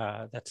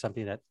there. That's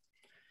something that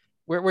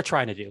we're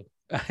trying to do.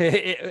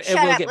 It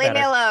Shut will up, get leave better.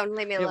 me alone.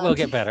 Leave me alone. It will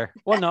get better.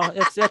 Well, no,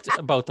 it's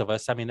both of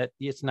us. I mean,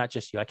 it's not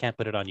just you. I can't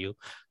put it on you.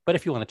 But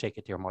if you want to take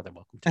it, you're more than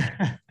welcome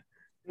to.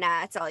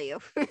 Nah, it's all you.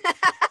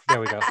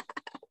 There we go.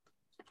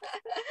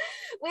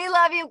 We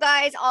love you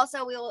guys.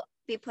 Also, we will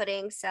be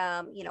putting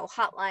some,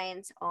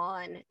 hotlines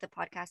on the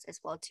podcast as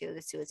well too.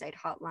 The suicide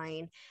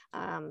hotline,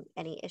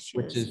 any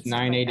issues, which is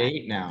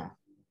 988 now.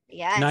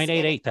 Yes,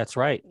 988. That's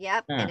right.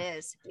 Yep, yeah. It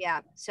is.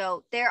 Yeah.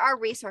 So there are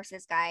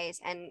resources, guys.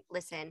 And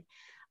listen,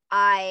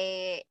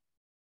 I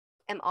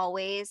am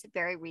always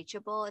very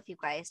reachable. If you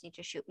guys need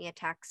to shoot me a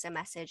text, a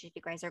message, if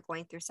you guys are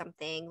going through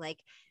something,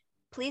 like,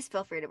 please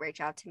feel free to reach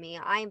out to me.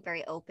 I am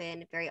very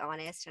open, very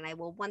honest, and I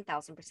will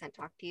 1000%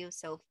 talk to you.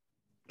 So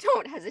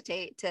don't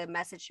hesitate to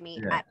message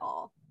me at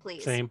all,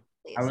 please. Same.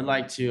 Please. I would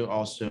like to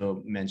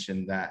also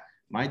mention that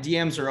my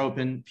DMs are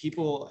open.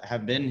 People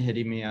have been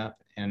hitting me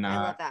up, and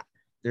I love that.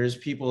 There's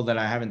people that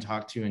I haven't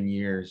talked to in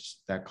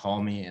years that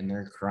call me and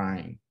they're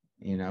crying,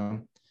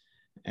 and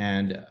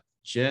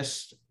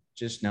just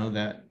know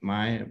that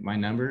my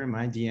number and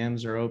my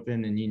DMs are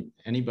open, and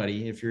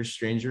anybody, if you're a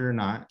stranger or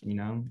not,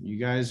 you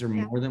guys are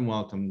more than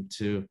welcome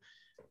to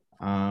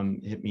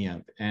hit me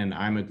up. And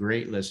I'm a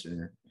great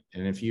listener.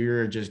 And if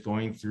you're just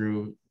going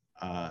through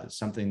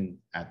something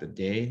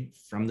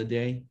from the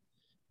day,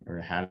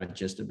 or had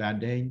just a bad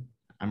day,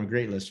 I'm a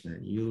great listener.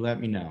 You let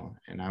me know,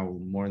 and I will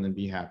more than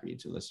be happy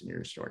to listen to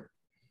your story.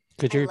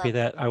 Could you repeat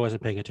that? I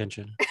wasn't paying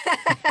attention.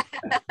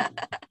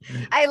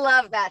 I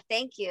love that.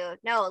 Thank you.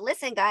 No,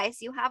 listen,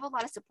 guys, you have a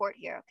lot of support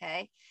here.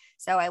 Okay.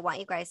 So I want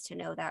you guys to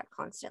know that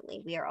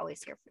constantly. We are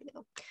always here for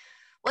you.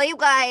 Well, you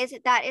guys,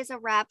 that is a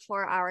wrap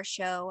for our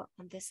show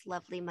on this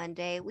lovely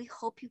Monday. We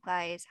hope you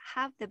guys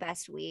have the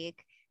best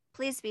week.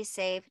 Please be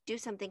safe. Do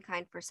something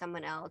kind for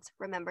someone else.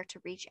 Remember to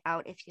reach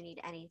out if you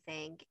need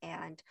anything.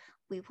 And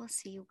we will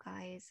see you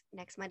guys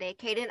next Monday.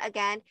 Kaden,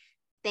 again,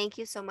 thank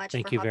you so much for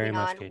hopping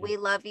on. We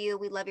love you.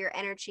 We love your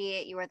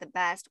energy. You are the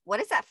best. What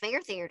is that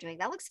finger thing you're doing?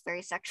 That looks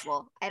very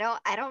sexual. I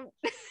don't I don't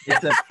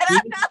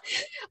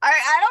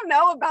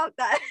know about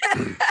that.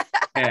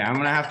 Hey, I'm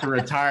gonna have to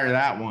retire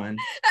that one.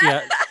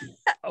 Yeah.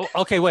 Oh,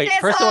 okay, wait.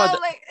 First of all,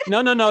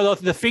 no.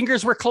 The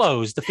fingers were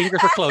closed. The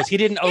fingers were closed. He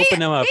didn't open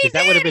them up because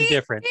that would have been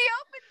different. He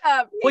opened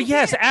up. Well,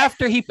 yes,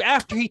 after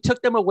he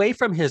took them away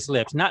from his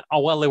lips, not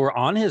while they were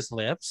on his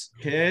lips.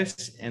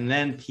 Kiss and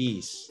then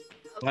peace.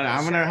 But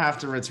I'm gonna have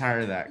to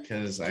retire that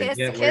because I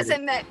get kiss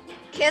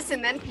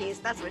and then peace.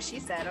 That's what she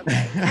said.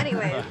 Okay.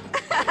 Anyway,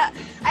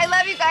 I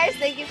love you guys.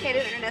 Thank you,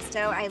 Kaden and Ernesto.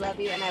 I love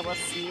you, and I will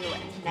see you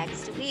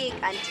next week.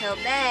 Until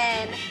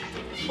then,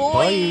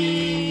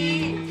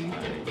 bye.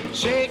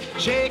 Shake,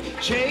 shake,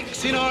 shake,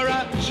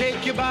 Sinora,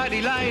 shake your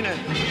body line.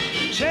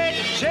 Shake,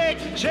 shake,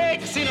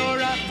 shake,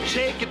 Sinora,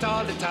 shake it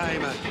all the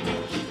time.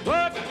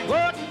 Work,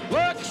 work,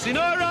 work,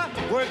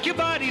 Sinora, work your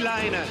body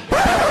line.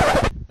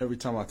 Every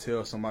time I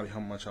tell somebody how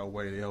much I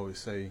weigh, they always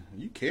say,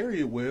 "You carry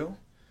it well."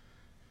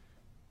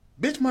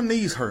 Bitch, my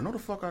knees hurt. No, the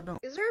fuck I don't.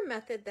 Is there a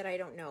method that I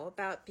don't know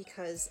about?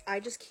 Because I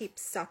just keep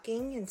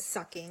sucking and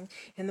sucking,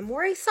 and the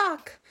more I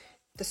suck,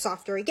 the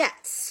softer it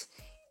gets.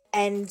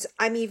 And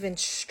I'm even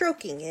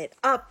stroking it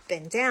up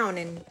and down,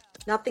 and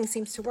nothing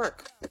seems to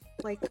work.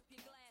 Like,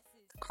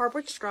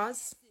 cardboard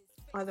straws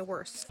are the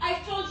worst.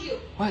 I've told you.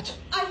 What?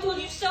 I've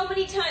told you so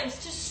many times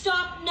to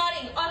stop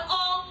nutting on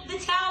all the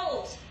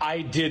towels.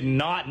 I did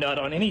not nut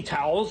on any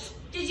towels.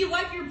 Did you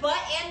wipe your butt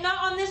and nut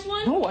on this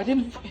one? No, I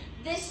didn't.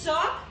 This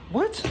sock?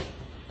 What?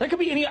 That could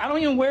be any. I don't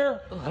even wear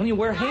Hanes.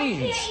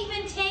 I can't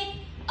even take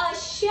a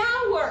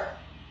shower.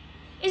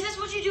 Is this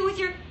what you do with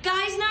your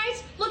guys'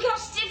 nights? Look how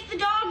stiff the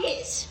dog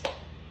is.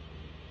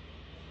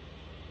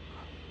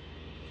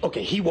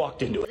 Okay, he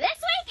walked into it. This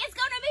week is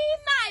gonna be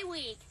my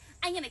week.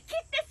 I'm gonna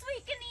kick this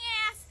week in the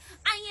ass.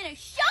 I'm gonna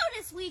show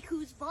this week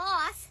who's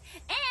boss.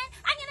 And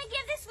I'm gonna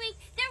give this week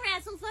the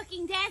razzle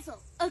fucking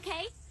dazzle.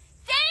 Okay?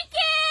 Thank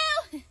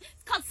you!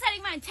 It's called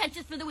setting my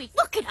intentions for the week.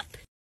 Look it up.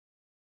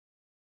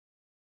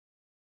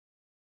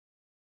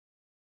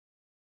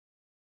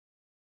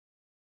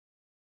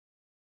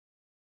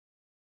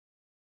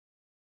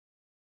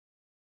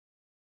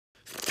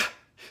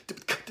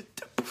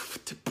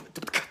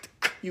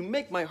 You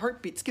make my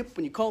heartbeat skip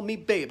when you call me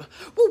babe.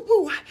 Woo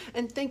woo!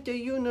 And thank the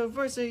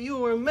universe that you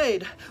were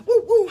made.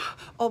 Woo woo!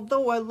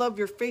 Although I love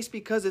your face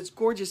because it's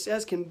gorgeous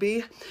as can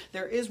be,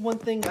 there is one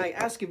thing I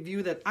ask of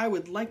you that I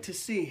would like to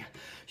see.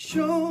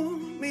 Show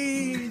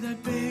me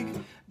that big,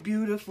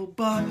 beautiful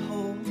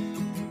butthole.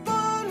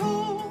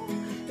 Butthole!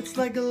 It's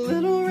like a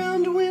little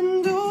round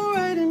window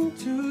right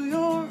into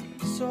your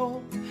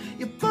soul.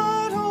 Your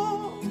butthole!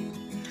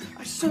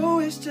 I so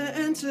wish to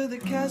enter the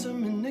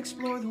chasm and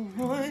explore the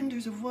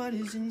wonders of what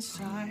is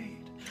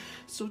inside.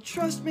 So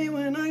trust me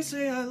when I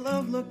say I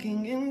love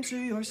looking into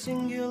your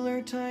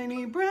singular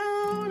tiny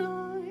brown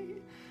eyes.